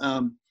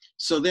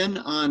 so then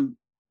on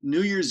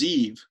New Year's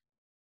Eve,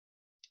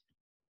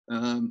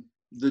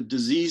 the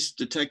disease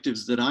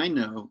detectives that I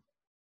know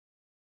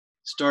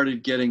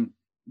started getting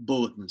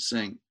bulletins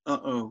saying,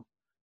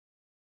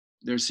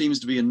 there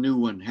seems to be a new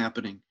one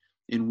happening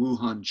in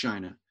Wuhan,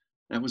 China.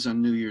 That was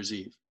on New Year's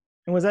Eve.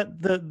 And was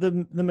that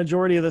the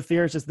majority of the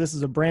fear? Is just this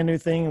is a brand new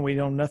thing and we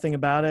know nothing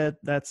about it?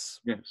 That's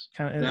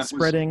kind of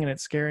spreading and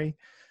it's scary.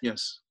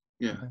 Yes,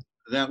 yeah. Okay.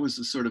 That was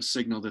the sort of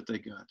signal that they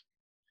got.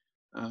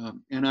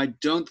 And I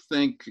don't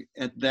think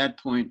at that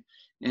point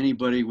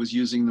anybody was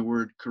using the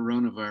word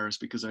coronavirus,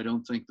 because I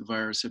don't think the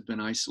virus had been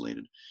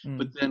isolated. Mm.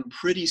 But then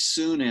pretty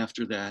soon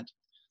after that,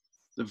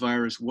 the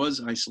virus was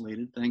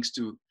isolated thanks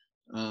to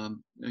a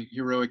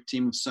heroic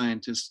team of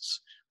scientists,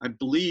 I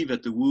believe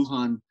at the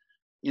Wuhan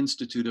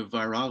Institute of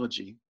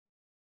Virology.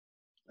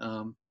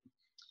 So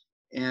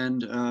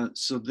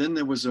then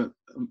there was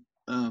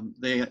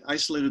they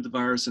isolated the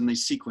virus and they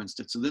sequenced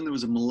it. So then there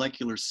was a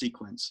molecular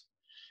sequence,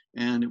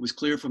 and it was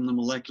clear from the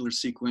molecular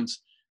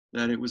sequence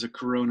that it was a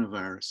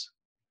coronavirus.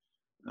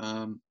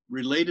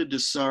 Related to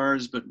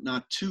SARS, but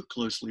not too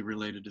closely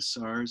related to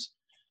SARS,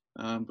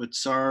 but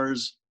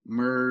SARS,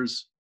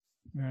 MERS,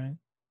 right.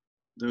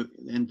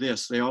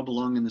 They all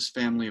belong in this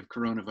family of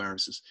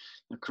coronaviruses.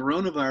 Now,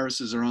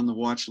 coronaviruses are on the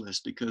watch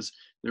list because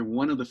they're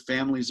one of the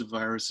families of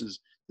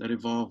viruses that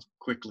evolve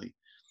quickly.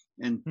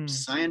 And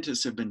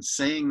scientists have been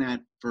saying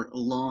that for a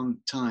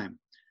long time.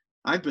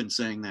 I've been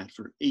saying that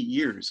for 8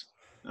 years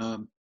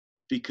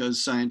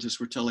because scientists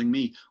were telling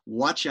me,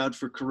 watch out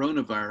for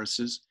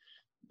coronaviruses.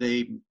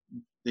 They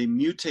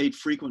mutate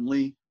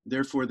frequently,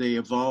 therefore they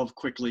evolve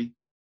quickly,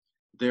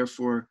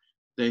 therefore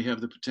they have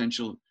the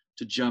potential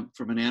to jump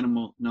from an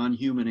animal,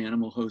 non-human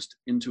animal host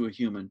into a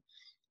human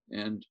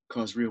and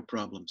cause real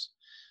problems.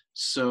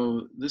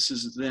 So this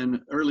is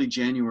then early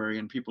January,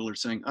 and people are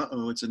saying,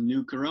 uh-oh, it's a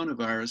new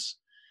coronavirus.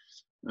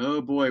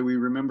 Oh boy, we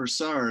remember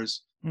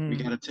SARS. We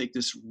got to take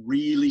this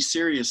really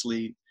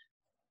seriously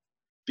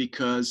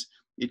because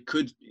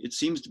it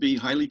seems to be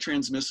highly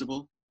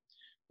transmissible,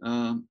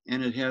 and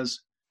it has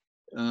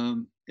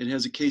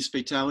a case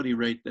fatality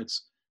rate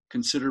that's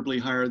considerably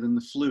higher than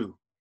the flu.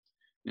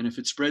 And if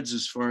it spreads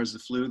as far as the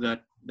flu,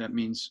 that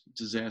means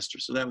disaster.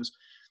 So that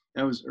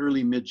was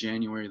early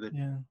mid-January that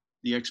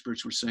the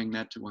experts were saying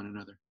that to one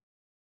another.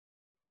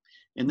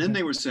 And then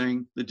they were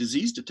saying, the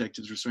disease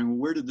detectives were saying, well,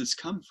 where did this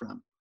come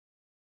from?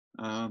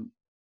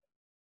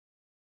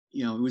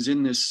 It was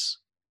in this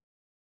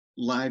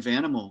live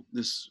animal,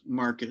 this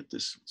market,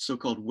 this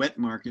so-called wet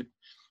market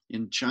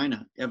in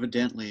China.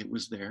 Evidently it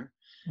was there.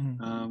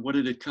 What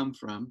did it come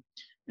from?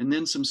 And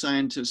then some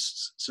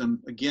scientists,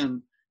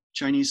 again,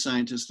 Chinese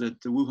scientists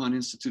at the Wuhan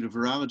Institute of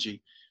Virology,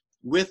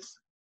 with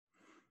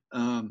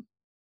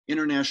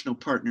international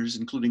partners,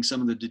 including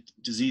some of the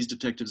disease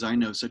detectives I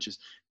know, such as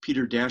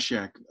Peter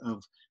Daszak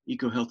of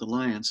EcoHealth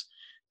Alliance,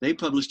 they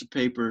published a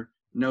paper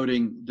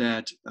noting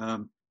that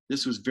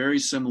this was very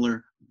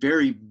similar,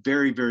 very,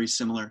 very, very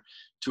similar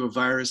to a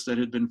virus that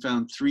had been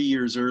found 3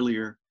 years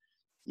earlier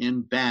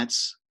in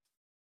bats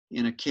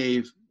in a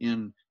cave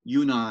in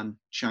Yunnan,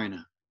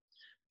 China.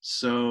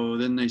 So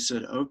then they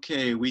said,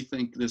 okay, we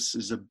think this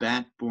is a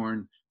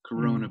bat-borne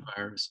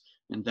coronavirus,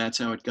 and that's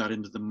how it got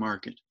into the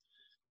market.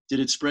 Did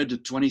it spread to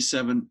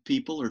 27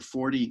 people or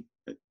 40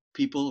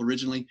 people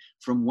originally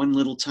from one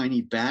little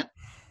tiny bat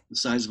the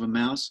size of a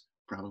mouse?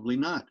 Probably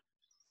not.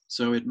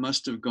 So it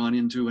must have gone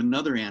into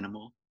another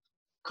animal,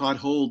 caught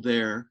hold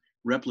there,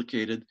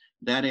 replicated.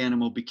 That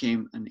animal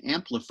became an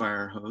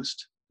amplifier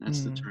host,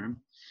 that's the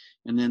term.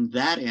 And then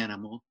that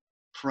animal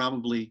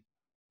probably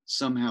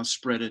somehow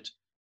spread it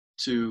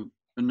to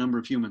a number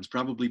of humans,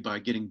 probably by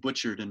getting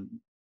butchered and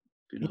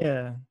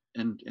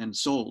and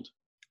sold.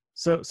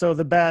 So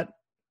the bat,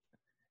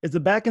 is the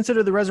bat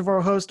considered the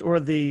reservoir host,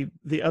 or the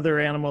other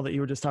animal that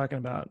you were just talking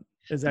about?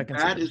 Is that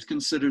considered? Bat is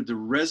considered the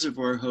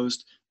reservoir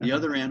host. The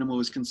other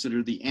animal is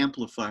considered the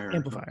amplifier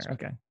host.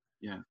 Okay.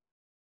 Yeah.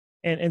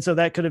 And so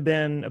that could have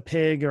been a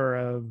pig or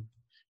a...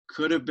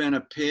 Could have been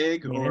a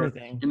pig, or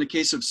anything. In the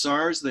case of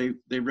SARS,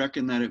 they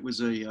reckon that it was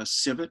a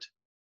civet,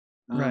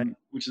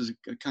 which is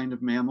a kind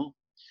of mammal.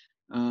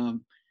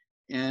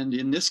 And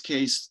in this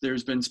case,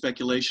 there's been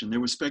speculation. There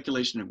was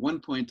speculation at one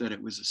point that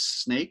it was a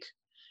snake,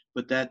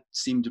 but that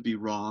seemed to be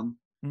wrong.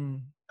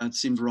 That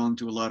seemed wrong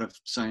to a lot of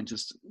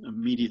scientists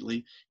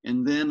immediately.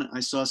 And then I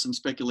saw some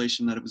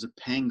speculation that it was a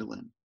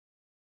pangolin.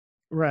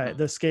 Right,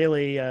 the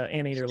scaly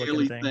anteater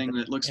looking thing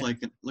that looks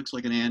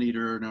like an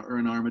anteater or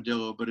an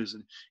armadillo, but is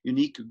a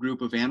unique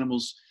group of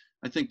animals.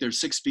 I think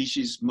there's 6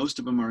 species. Most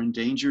of them are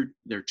endangered.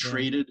 They're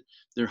traded.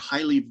 They're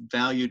highly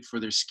valued for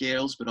their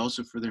scales, but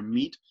also for their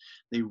meat.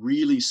 They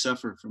really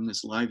suffer from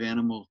this live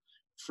animal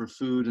for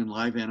food and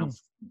live animal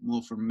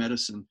for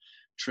medicine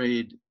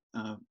trade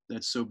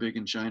that's so big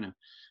in China.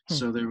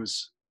 So there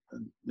was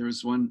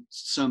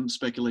some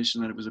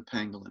speculation that it was a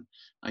pangolin.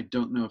 I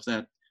don't know if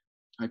that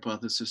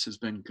hypothesis has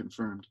been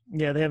confirmed.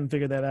 Yeah, they haven't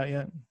figured that out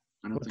yet.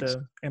 I don't what think the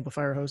so.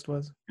 amplifier host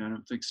was? I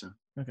don't think so.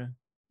 Okay.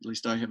 At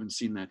least I haven't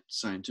seen that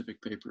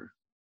scientific paper.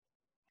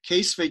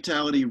 Case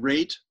fatality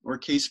rate or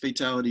case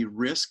fatality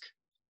risk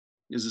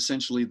is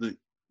essentially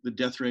the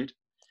death rate.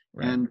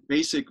 Right. And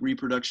basic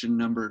reproduction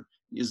number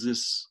is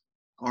this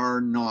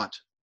R0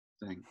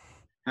 thing.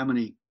 How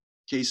many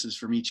cases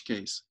from each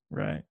case?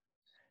 Right.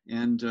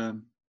 And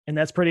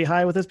that's pretty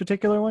high with this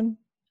particular one?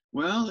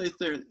 Well, if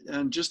they're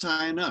just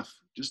high enough.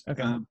 Just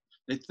okay.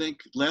 They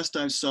think last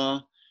I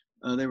saw,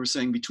 they were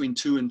saying between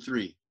 2 and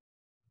 3.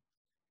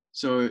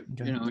 So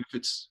if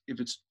it's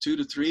 2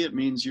 to 3, it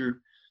means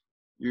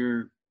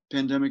your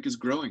pandemic is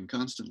growing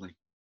constantly.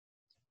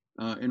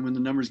 And when the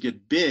numbers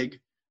get big,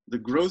 the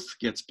growth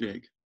gets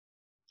big.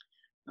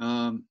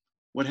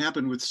 What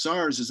happened with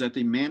SARS is that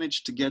they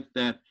managed to get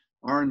that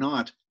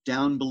R0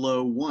 down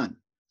below 1.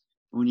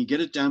 When you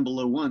get it down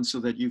below 1 so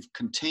that you've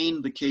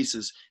contained the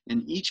cases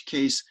and each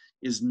case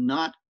is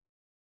not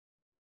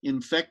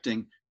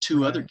infecting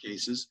 2 other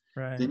cases,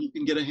 then you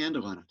can get a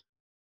handle on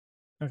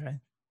it. Okay.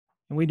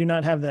 And we do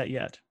not have that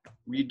yet.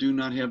 We do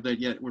not have that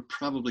yet. We're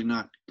probably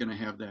not going to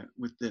have that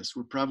with this.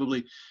 We're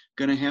probably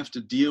going to have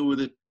to deal with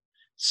it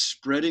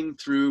spreading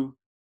through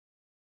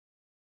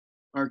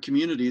our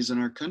communities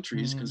and our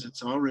countries because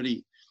it's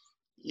already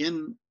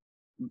in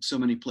so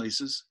many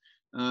places.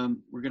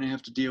 We're going to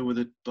have to deal with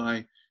it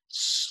by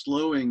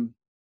slowing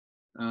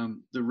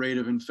the rate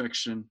of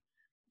infection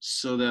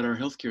so that our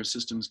healthcare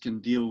systems can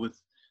deal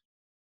with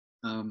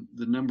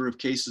the number of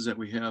cases that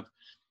we have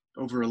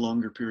over a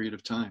longer period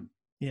of time.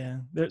 Yeah.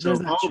 So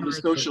all of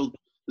the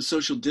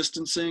social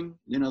distancing,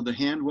 the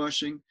hand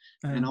washing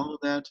and all of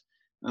that,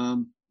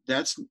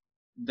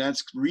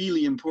 that's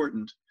really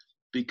important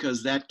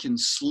because that can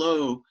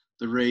slow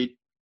the rate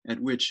at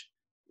which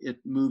it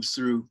moves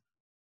through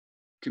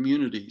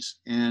communities.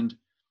 And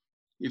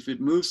if it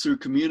moves through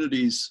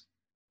communities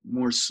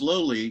more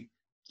slowly,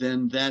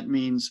 then that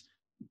means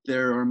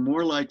there are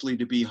more likely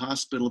to be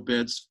hospital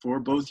beds for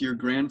both your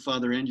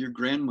grandfather and your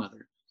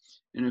grandmother.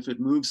 And if it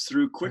moves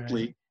through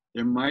quickly, Right.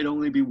 there might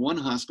only be one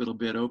hospital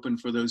bed open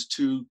for those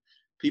two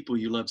people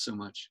you love so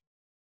much.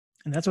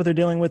 And that's what they're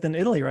dealing with in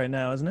Italy right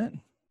now, isn't it?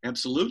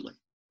 Absolutely.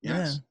 Yeah.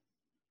 Yes.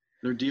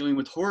 They're dealing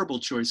with horrible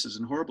choices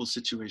and horrible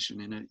situation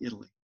in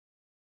Italy.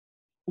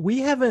 We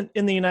haven't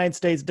in the United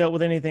States dealt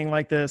with anything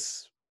like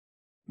this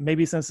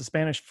maybe since the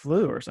Spanish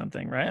flu or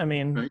something, right? I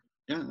mean, Right.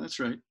 Yeah, that's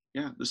right.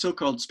 Yeah. The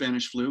so-called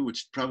Spanish flu,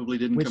 which probably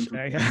didn't come which from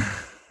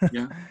Spain.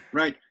 Yeah.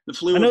 Right. The I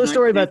flu know of the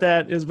story 19... about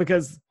that is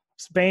because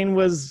Spain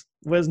was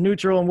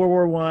neutral in World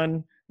War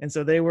One, and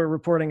so they were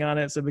reporting on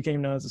it, so it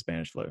became known as the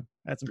Spanish flu.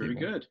 That's some Very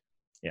people. good.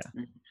 Yeah.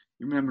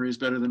 Your memory is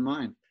better than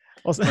mine.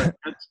 Also, But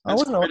I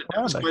wasn't that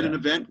around was back quite an then.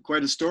 event,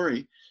 quite a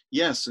story.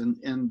 Yes,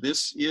 and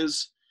this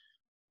is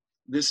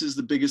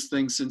the biggest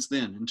thing since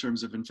then in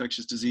terms of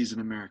infectious disease in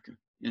America,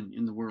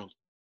 in the world.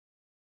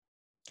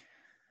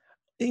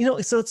 You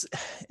know, so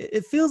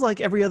it feels like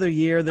every other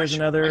year I there's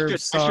should I another should I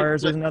should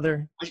SARS, there's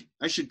another.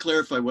 I should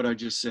clarify what I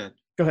just said.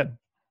 Go ahead.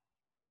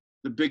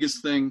 The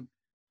biggest thing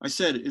I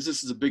said is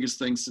this is the biggest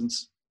thing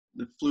since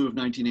the flu of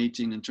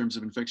 1918 in terms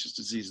of infectious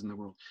disease in the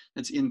world.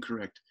 That's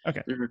incorrect.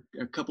 Okay. There are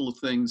a couple of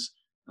things,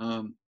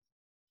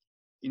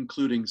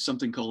 including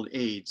something called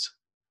AIDS,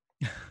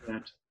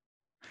 that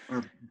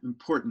are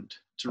important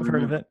to I've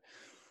heard of remember. it.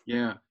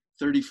 Yeah,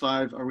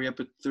 35. Are we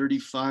up at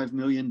 35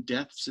 million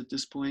deaths at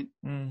this point?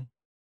 Mm.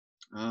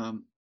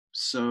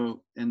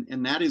 So,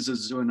 and that is a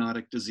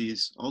zoonotic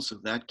disease. Also,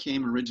 that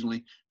came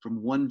originally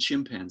from one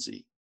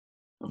chimpanzee.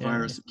 A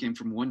virus that came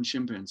from one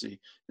chimpanzee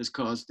has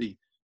caused the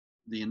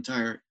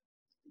entire,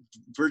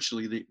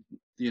 virtually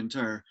the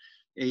entire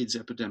AIDS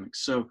epidemic.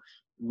 So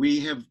we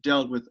have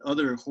dealt with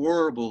other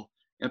horrible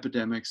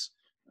epidemics.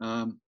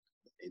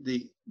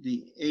 The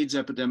AIDS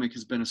epidemic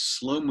has been a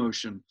slow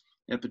motion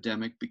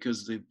epidemic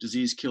because the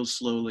disease kills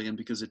slowly and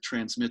because it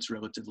transmits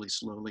relatively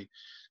slowly.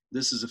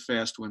 This is a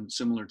fast one,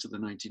 similar to the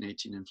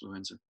 1918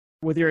 influenza.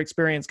 With your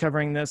experience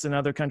covering this in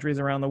other countries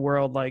around the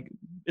world, like,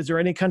 is there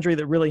any country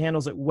that really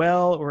handles it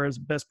well or is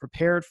best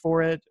prepared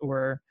for it?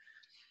 Or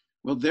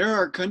well, there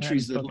are have you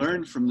countries that spoken to?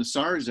 learned from the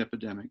SARS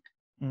epidemic,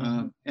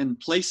 Mm-hmm. and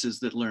places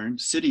that learned,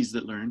 cities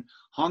that learned.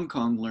 Hong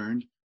Kong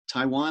learned,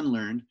 Taiwan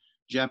learned,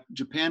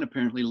 Japan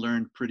apparently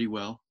learned pretty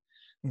well.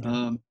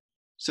 Okay.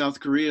 South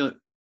Korea,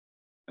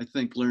 I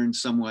think, learned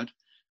somewhat.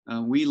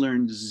 We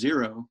learned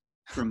zero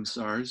from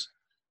SARS,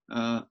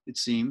 it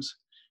seems.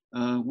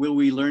 Will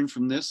we learn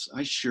from this?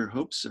 I sure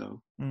hope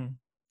so. Mm.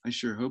 I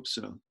sure hope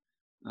so.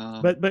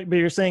 But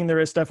you're saying there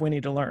is stuff we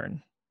need to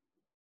learn.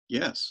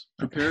 Yes,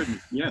 Okay.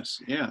 preparedness.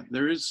 Yes, yeah.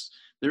 There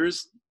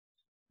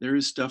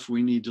is stuff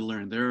we need to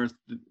learn.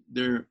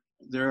 There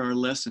are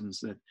lessons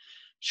that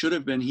should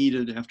have been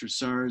heeded after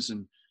SARS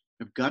and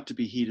have got to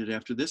be heeded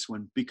after this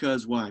one.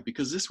 Because why?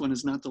 Because this one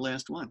is not the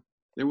last one.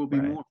 There will be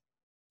Right. more.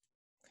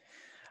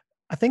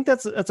 I think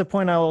that's a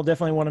point I will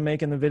definitely want to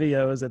make in the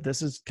video, is that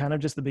this is kind of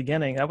just the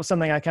beginning. That was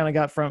something I kind of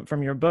got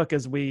from your book. I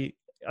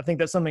think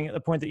that's something, the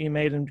point that you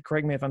made, and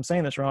correct me if I'm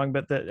saying this wrong,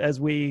 but that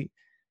as we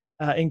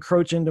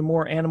encroach into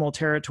more animal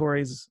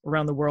territories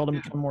around the world and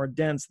Yeah. become more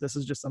dense, this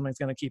is just something that's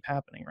going to keep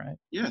happening, right?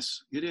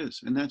 Yes, it is.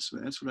 And that's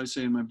what I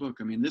say in my book.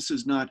 I mean, this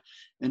is not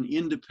an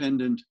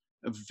independent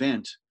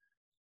event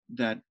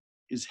that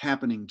is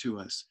happening to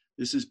us.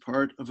 This is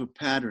part of a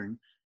pattern,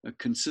 a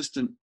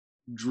consistent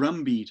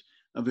drumbeat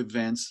of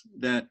events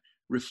that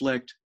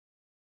reflect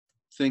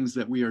things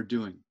that we are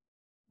doing.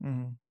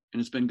 Mm-hmm. And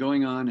it's been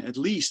going on at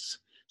least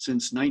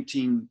since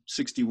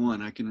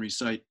 1961. I can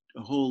recite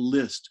a whole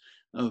list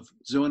of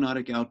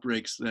zoonotic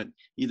outbreaks that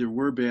either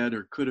were bad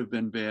or could have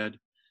been bad.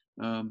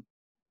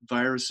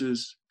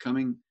 Viruses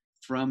coming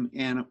from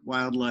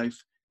wildlife,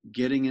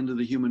 getting into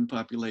the human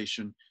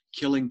population,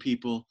 killing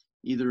people,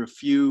 either a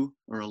few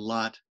or a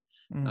lot.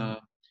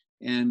 Mm-hmm.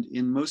 And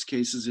in most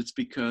cases, it's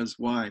because,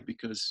 why?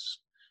 Because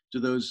do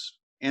those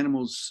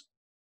animals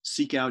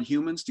seek out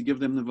humans to give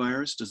them the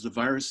virus? Does the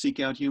virus seek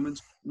out humans?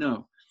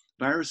 No.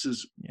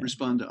 Viruses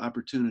respond to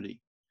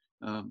opportunity.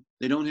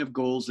 They don't have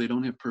goals. They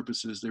don't have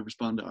purposes. They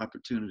respond to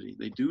opportunity.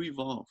 They do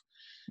evolve.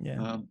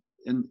 Yeah.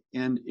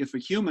 And if a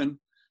human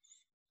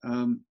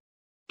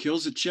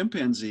kills a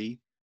chimpanzee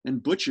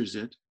and butchers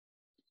it,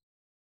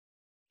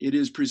 it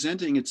is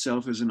presenting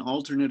itself as an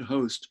alternate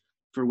host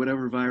for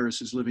whatever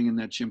virus is living in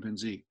that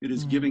chimpanzee. It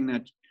is giving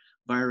that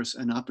virus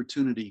an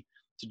opportunity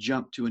to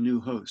jump to a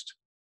new host.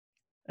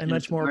 A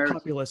much more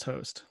populous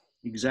host.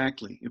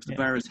 Exactly. If the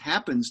virus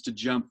happens to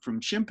jump from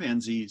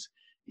chimpanzees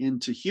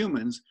into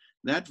humans,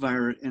 that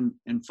virus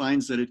and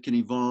finds that it can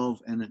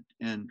evolve and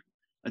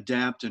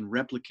adapt and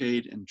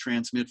replicate and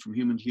transmit from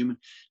human to human,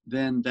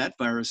 then that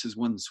virus has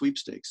won the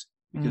sweepstakes,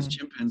 because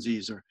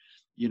chimpanzees are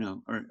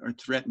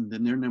threatened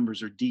and their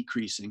numbers are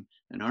decreasing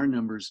and our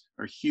numbers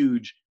are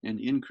huge and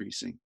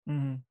increasing.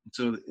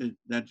 So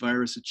that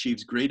virus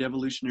achieves great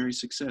evolutionary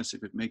success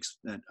if it makes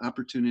that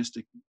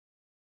opportunistic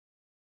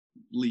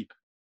leap.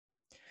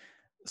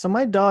 So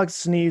my dog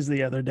sneezed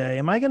the other day.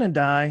 Am I going to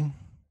die?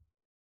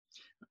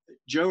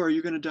 Joe, are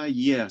you going to die?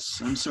 Yes.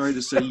 I'm sorry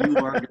to say you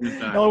are going to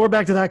die. No, we're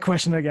back to that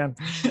question again.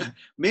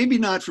 Maybe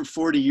not for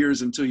 40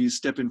 years until you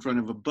step in front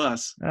of a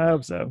bus, I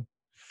hope so.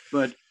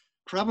 but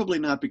probably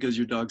not because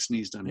your dog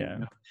sneezed on you. Yeah.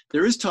 No.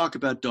 There is talk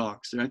about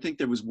dogs. I think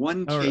there was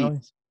one Oh, case. really?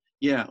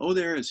 Yeah. Oh,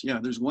 there is. Yeah.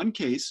 There's one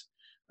case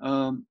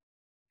um,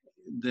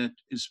 that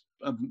is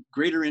of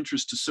greater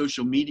interest to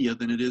social media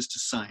than it is to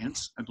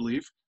science, I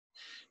believe,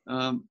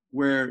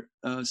 where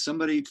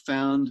somebody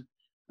found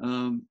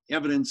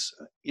evidence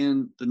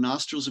in the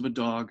nostrils of a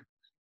dog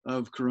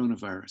of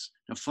coronavirus.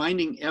 Now,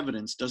 finding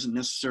evidence doesn't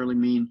necessarily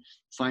mean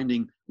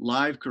finding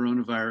live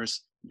coronavirus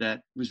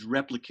that was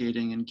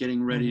replicating and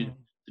getting ready Mm-hmm.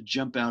 to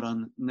jump out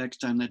on the next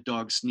time that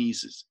dog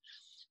sneezes.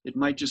 It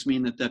might just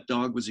mean that that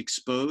dog was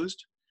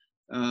exposed,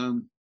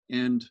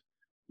 and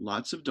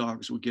lots of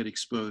dogs will get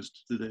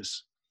exposed to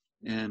this.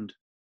 And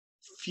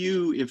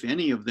few, if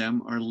any of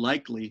them, are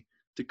likely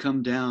to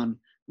come down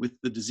with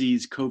the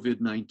disease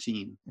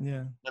COVID-19,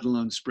 Yeah. let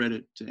alone spread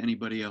it to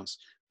anybody else,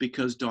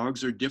 because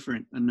dogs are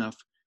different enough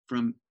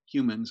from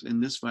humans,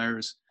 and this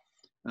virus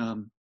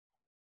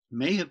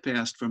may have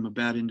passed from a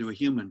bat into a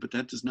human, but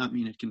that does not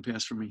mean it can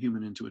pass from a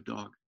human into a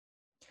dog.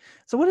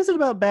 So what is it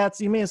about bats?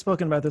 You may have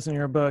spoken about this in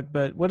your book,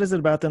 but what is it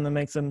about them that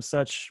makes them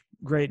such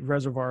great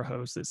reservoir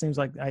hosts? It seems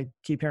like I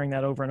keep hearing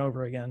that over and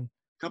over again.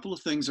 A couple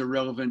of things are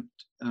relevant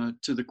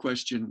to the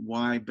question,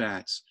 why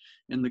bats?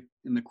 And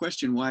the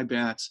question, why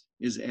bats,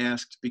 is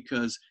asked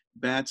because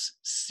bats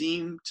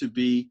seem to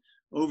be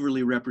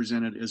overly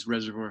represented as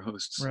reservoir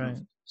hosts Right.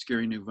 of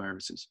scary new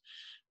viruses.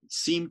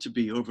 Seem to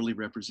be overly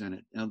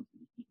represented. Now,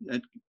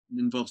 that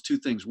involves two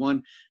things.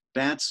 One,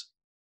 bats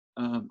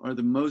are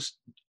the most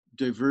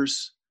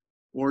diverse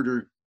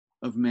order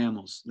of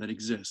mammals that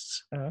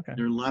exists. Oh, okay.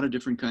 There are a lot of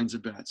different kinds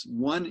of bats.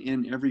 1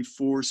 in every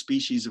 4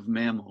 species of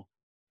mammal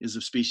is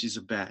a species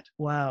of bat.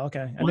 Wow.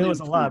 Okay. I One knew it in was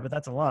a lot, 4. but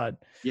that's a lot.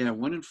 Yeah,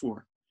 1 in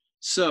 4.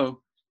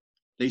 So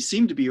they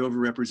seem to be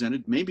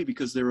overrepresented, maybe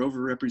because they're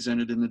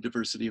overrepresented in the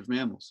diversity of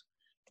mammals.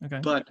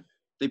 Okay. But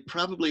they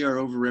probably are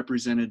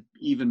overrepresented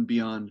even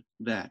beyond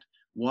that.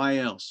 Why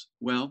else?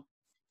 Well,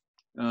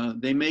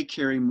 they may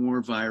carry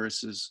more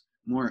viruses,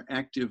 more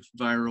active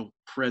viral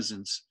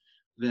presence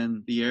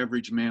than the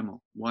average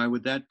mammal. Why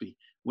would that be?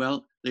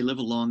 Well, they live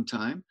a long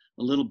time.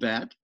 A little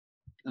bat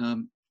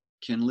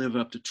can live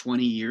up to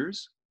 20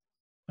 years.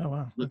 Oh,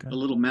 wow. Okay. A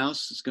little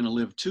mouse is going to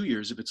live 2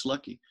 years if it's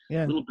lucky.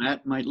 Yeah. A little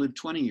bat might live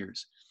 20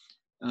 years.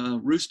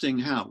 Roosting,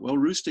 how? Well,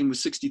 roosting with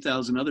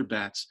 60,000 other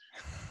bats,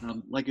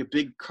 like a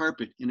big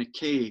carpet in a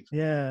cave,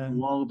 Yeah. the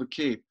wall of a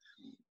cave,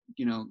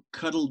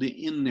 cuddled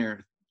in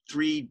there,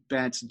 3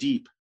 bats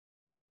deep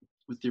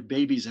with their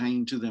babies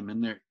hanging to them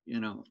and their,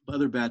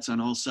 other bats on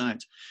all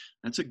sides.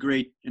 That's a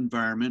great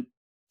environment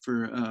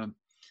for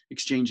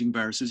exchanging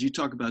viruses. You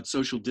talk about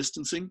social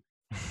distancing.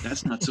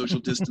 That's not social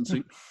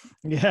distancing.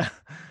 Yeah.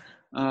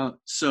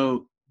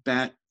 So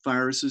bat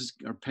viruses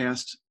are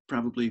passed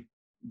probably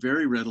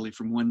very readily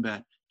from one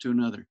bat to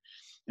another.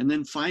 And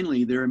then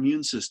finally, their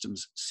immune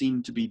systems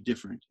seem to be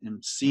different,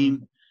 and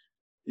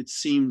it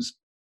seems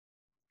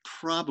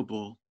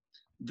probable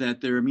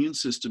that their immune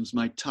systems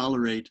might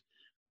tolerate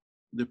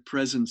the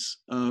presence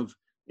of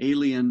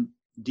alien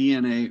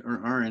DNA or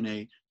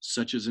RNA,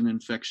 such as an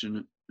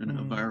infection, a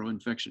viral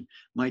infection,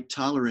 might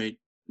tolerate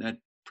that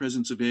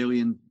presence of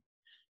alien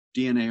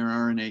DNA or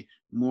RNA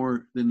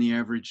more than the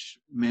average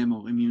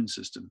mammal immune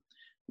system.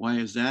 Why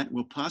is that?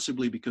 Well,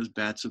 possibly because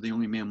bats are the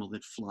only mammal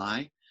that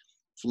fly.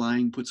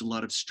 Flying puts a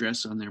lot of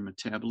stress on their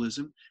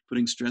metabolism.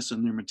 Putting stress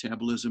on their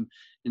metabolism,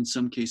 in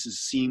some cases,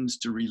 seems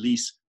to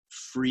release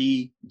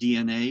free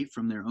DNA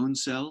from their own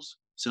cells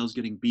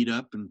getting beat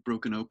up and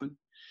broken open.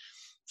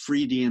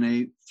 Free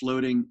DNA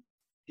floating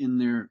in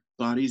their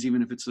bodies,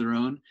 even if it's their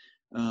own,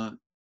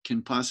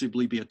 can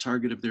possibly be a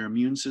target of their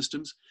immune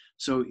systems.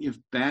 So if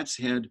bats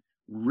had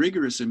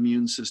rigorous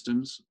immune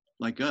systems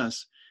like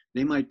us,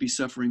 they might be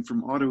suffering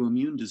from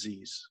autoimmune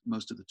disease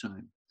most of the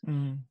time.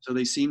 So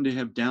they seem to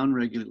have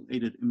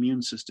downregulated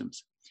immune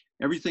systems.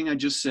 Everything I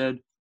just said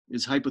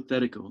is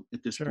hypothetical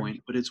at this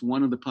point, but it's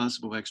one of the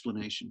possible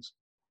explanations.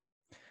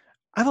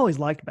 I've always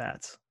liked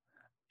bats,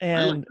 I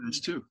like and bats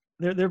too.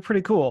 they're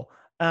pretty cool.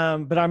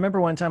 But I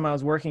remember one time I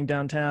was working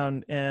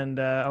downtown, and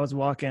I was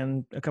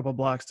walking a couple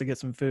blocks to get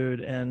some food,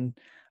 and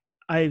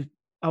I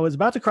was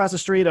about to cross the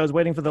street. I was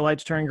waiting for the light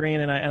to turn green,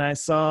 and I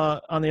saw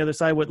on the other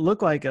side what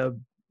looked like a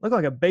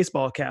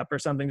baseball cap or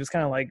something, just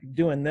kind of like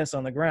doing this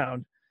on the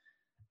ground.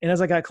 And as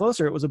I got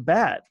closer, it was a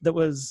bat that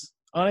was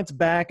on its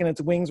back, and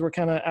its wings were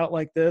kind of out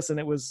like this, and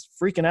it was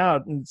freaking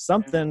out, and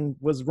something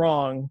was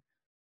wrong.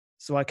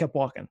 So I kept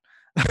walking.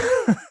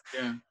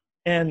 Yeah.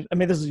 And I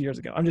mean, this was years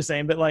ago. I'm just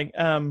saying, but like,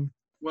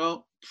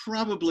 well,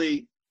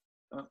 probably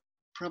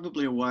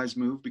a wise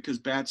move, because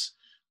bats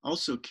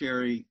also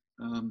carry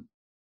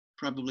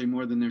probably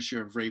more than their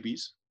share of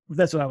rabies.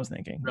 That's what I was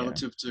thinking.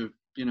 Relative to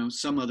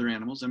some other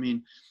animals. I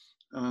mean,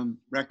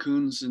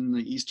 raccoons in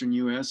the eastern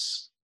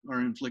U.S.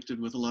 are inflicted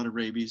with a lot of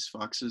rabies.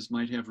 Foxes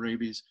might have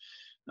rabies.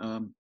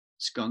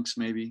 Skunks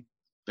maybe.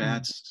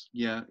 Bats,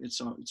 yeah.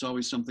 It's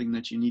always something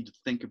that you need to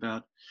think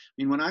about. I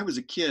mean, when I was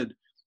a kid,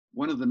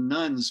 one of the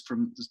nuns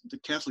from the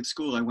Catholic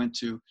school I went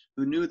to,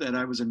 who knew that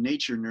I was a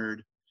nature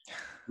nerd,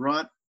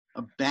 brought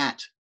a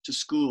bat to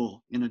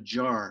school in a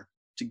jar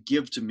to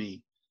give to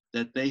me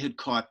that they had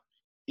caught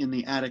in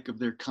the attic of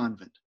their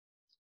convent.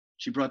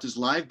 She brought this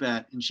live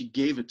bat and she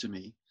gave it to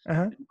me.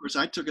 Uh-huh. And of course,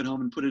 I took it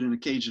home and put it in a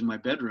cage in my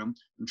bedroom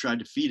and tried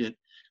to feed it.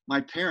 My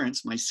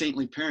parents, my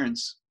saintly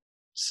parents,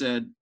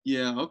 said,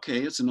 yeah, okay,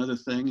 it's another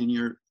thing in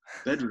your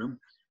bedroom.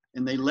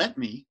 And they let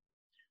me.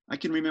 I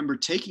can remember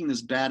taking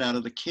this bat out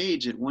of the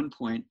cage at one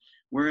point,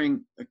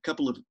 wearing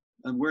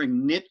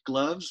wearing knit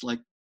gloves, like,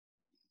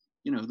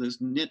 those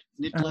knit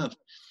Uh-huh. gloves.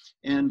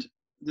 And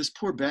this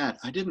poor bat,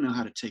 I didn't know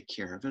how to take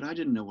care of it. I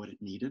didn't know what it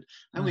needed.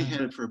 I only Uh-huh.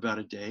 had it for about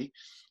a day,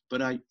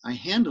 but I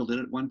handled it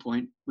at one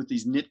point with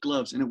these knit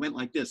gloves, and it went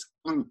like this,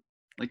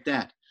 like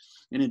that.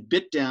 And it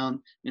bit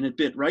down, and it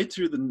bit right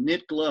through the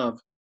knit glove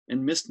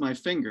and missed my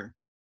finger.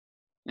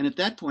 And at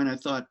that point, I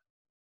thought,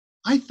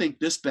 I think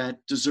this bat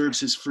deserves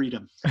his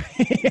freedom.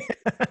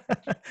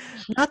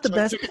 Not the So I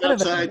best took it pet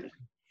of it. outside.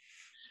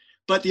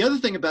 But the other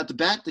thing about the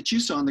bat that you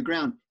saw on the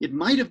ground, it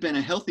might have been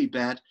a healthy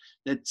bat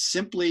that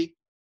simply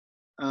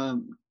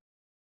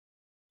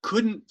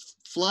couldn't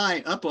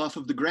fly up off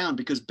of the ground,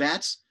 because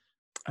bats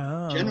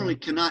generally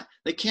Oh,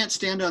 they can't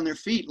stand on their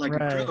feet like a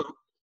crow right.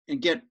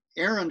 and get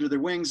air under their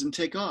wings and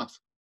take off,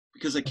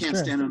 because they That's can't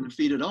true. stand on their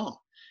feet at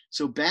all.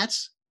 So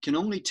bats can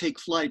only take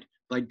flight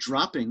by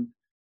dropping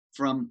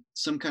from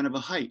some kind of a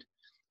height.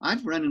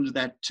 I've run into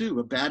that too,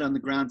 a bat on the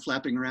ground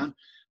flapping around.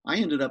 I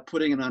ended up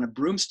putting it on a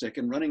broomstick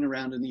and running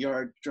around in the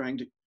yard trying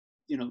to,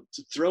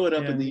 to throw it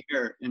up in Yeah. the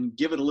air and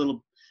give it a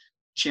little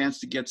chance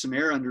to get some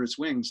air under its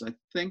wings. I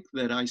think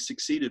that I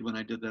succeeded when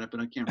I did that, but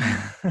I can't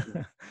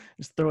remember.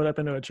 Just throw it up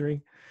into a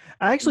tree.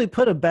 I actually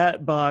put a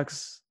bat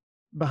box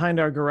behind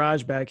our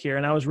garage back here,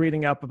 and I was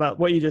reading up about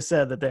what you just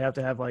said, that they have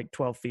to have like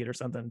 12 feet or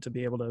something to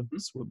be able to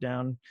swoop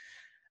down.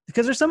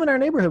 Because there's some in our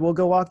neighborhood. We'll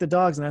go walk the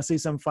dogs, and I see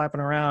some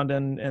flapping around,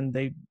 and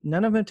they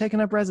none of them have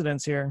taken up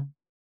residence here.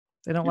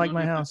 They don't You like don't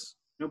my have house.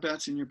 no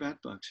bats in your bat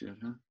box yet,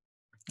 huh?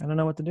 I don't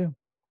know what to do.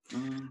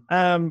 Uh,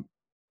 Um,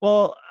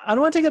 well, I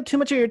don't want to take up too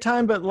much of your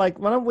time, but like,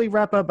 why don't we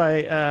wrap up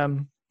by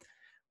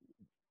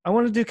I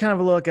want to do kind of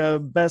a look a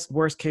best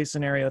worst case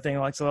scenario thing.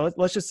 Like, so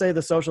let's just say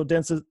the social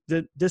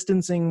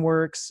distancing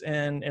works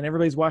and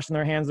everybody's washing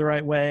their hands the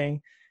right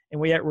way, and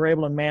we're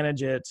able to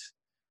manage it.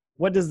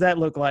 What does that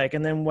look like?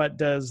 And then what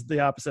does the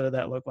opposite of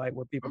that look like,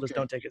 where people just okay.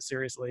 don't take it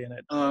seriously in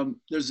it?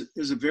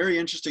 There's a very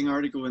interesting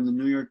article in the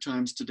New York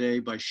Times today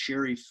by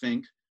Sherry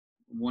Fink,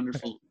 a Okay.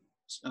 wonderful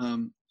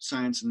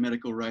science and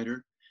medical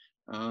writer,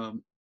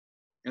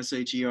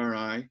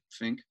 Sheri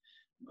Fink.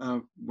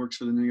 Works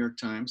for the New York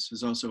Times,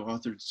 has also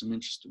authored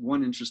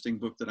one interesting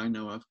book that I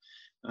know of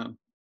um,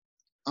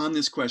 on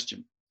this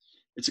question.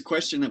 It's a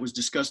question that was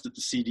discussed at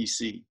the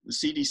CDC. The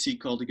CDC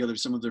called together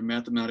some of their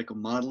mathematical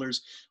modelers,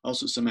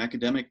 also some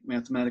academic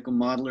mathematical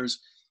modelers,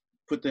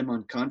 put them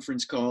on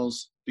conference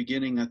calls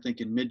beginning, I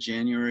think, in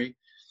mid-January.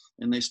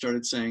 And they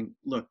started saying,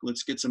 look,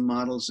 let's get some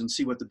models and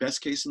see what the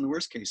best case and the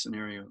worst case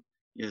scenario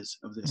is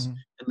of this.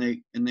 Mm-hmm.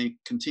 And they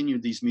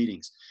continued these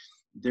meetings.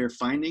 Their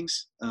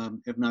findings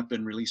have not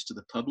been released to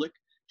the public.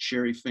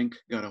 Sherry Fink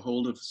got a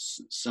hold of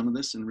some of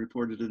this and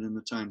reported it in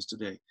the Times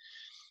today.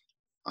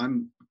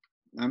 I'm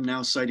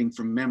now citing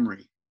from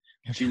memory.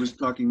 She was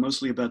talking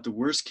mostly about the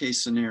worst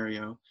case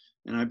scenario,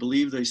 and I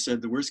believe they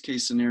said the worst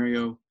case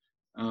scenario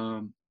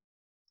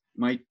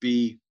might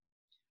be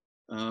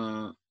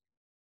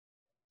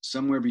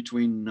somewhere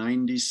between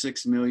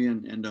 96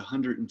 million and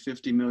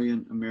 150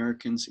 million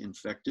Americans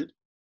infected.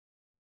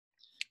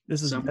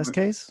 This is best Somewhere,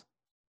 case?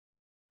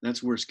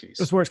 that's worst case.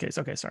 It's worst case.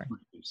 Okay, sorry.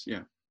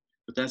 Yeah,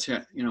 but that's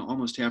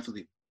almost half of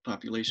the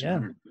population, Yeah.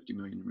 150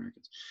 million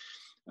Americans.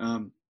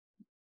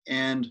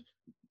 And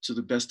to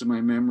the best of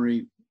my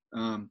memory,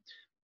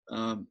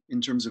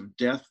 in terms of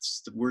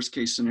deaths, the worst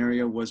case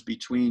scenario was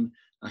between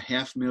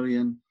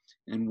 500,000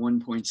 and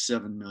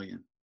 1.7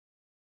 million,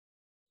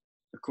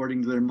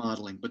 according to their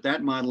modeling. But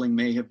that modeling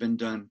may have been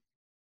done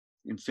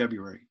in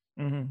February.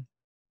 Mm-hmm.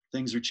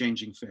 Things are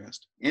changing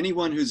fast.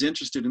 Anyone who's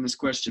interested in this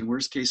question,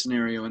 worst case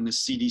scenario, and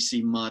this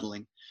CDC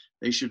modeling,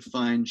 they should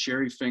find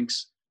Sherry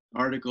Fink's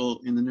article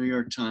in the New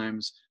York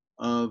Times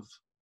of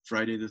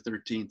Friday the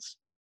 13th,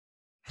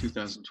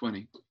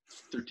 2020,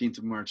 13th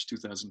of March,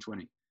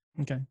 2020.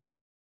 Okay.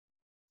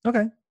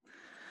 Okay.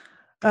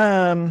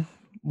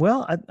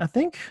 Well, I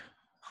think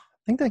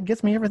that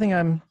gets me everything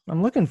I'm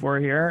looking for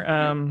here.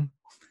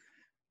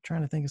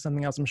 Trying to think of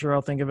something else. I'm sure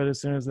I'll think of it as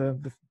soon as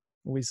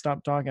we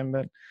stop talking.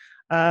 But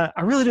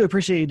I really do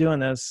appreciate you doing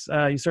this.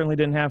 You certainly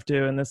didn't have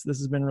to, and this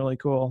has been really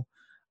cool.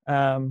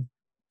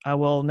 I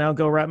will now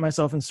go wrap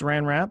myself in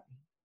saran wrap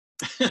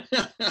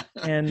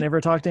and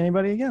never talk to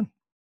anybody again.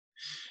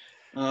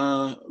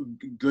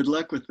 Good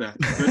luck with that.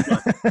 Good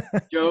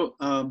luck.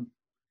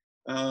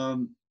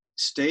 Joe,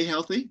 stay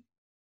healthy,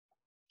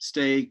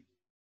 stay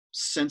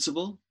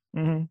sensible,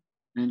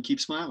 Mm-hmm. and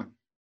keep smiling.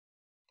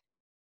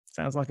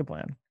 Sounds like a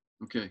plan.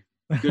 Okay.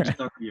 Good to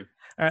talk to you.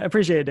 All right.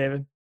 Appreciate it,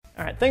 David.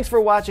 All right, thanks for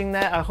watching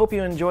that. I hope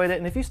you enjoyed it.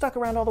 And if you stuck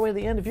around all the way to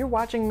the end, if you're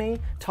watching me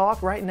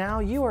talk right now,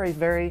 you are a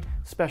very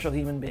special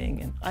human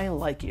being, and I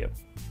like you.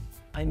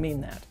 I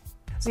mean that.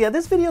 So yeah,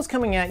 this video is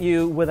coming at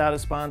you without a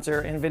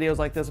sponsor, and videos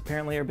like this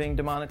apparently are being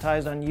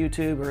demonetized on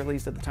YouTube, or at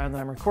least at the time that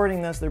I'm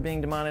recording this, they're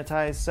being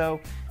demonetized. So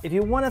if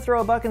you want to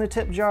throw a buck in the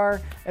tip jar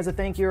as a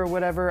thank you or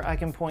whatever, I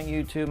can point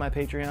you to my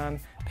Patreon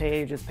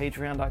page. It's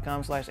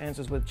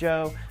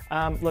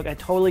patreon.com/answerswithjoe. Look, I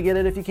totally get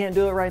it if you can't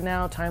do it right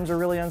now. Times are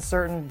really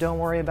uncertain. Don't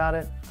worry about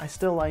it. I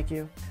still like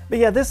you. But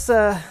yeah, this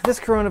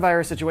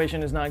coronavirus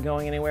situation is not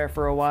going anywhere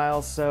for a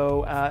while.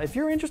 So if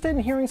you're interested in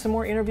hearing some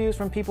more interviews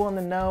from people in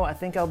the know, I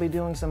think I'll be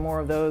doing some more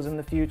of those in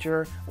the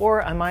future.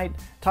 Or I might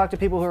talk to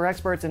people who are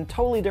experts in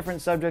totally different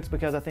subjects,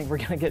 because I think we're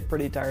going to get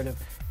pretty tired of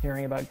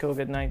hearing about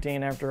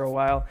COVID-19 after a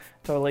while.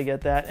 Totally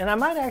get that. And I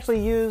might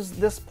actually use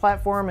this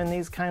platform and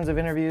these kinds of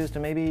interviews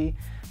to maybe,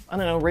 I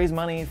don't know, raise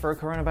money for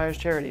coronavirus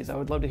charities. I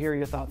would love to hear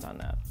your thoughts on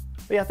that.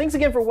 But yeah, thanks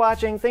again for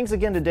watching. Thanks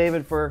again to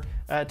David for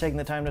taking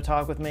the time to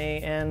talk with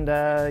me. And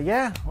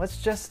yeah,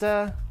 let's just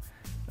get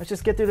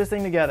through this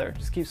thing together.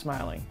 Just keep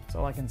smiling. That's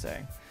all I can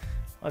say.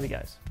 Love you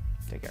guys.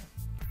 Take care.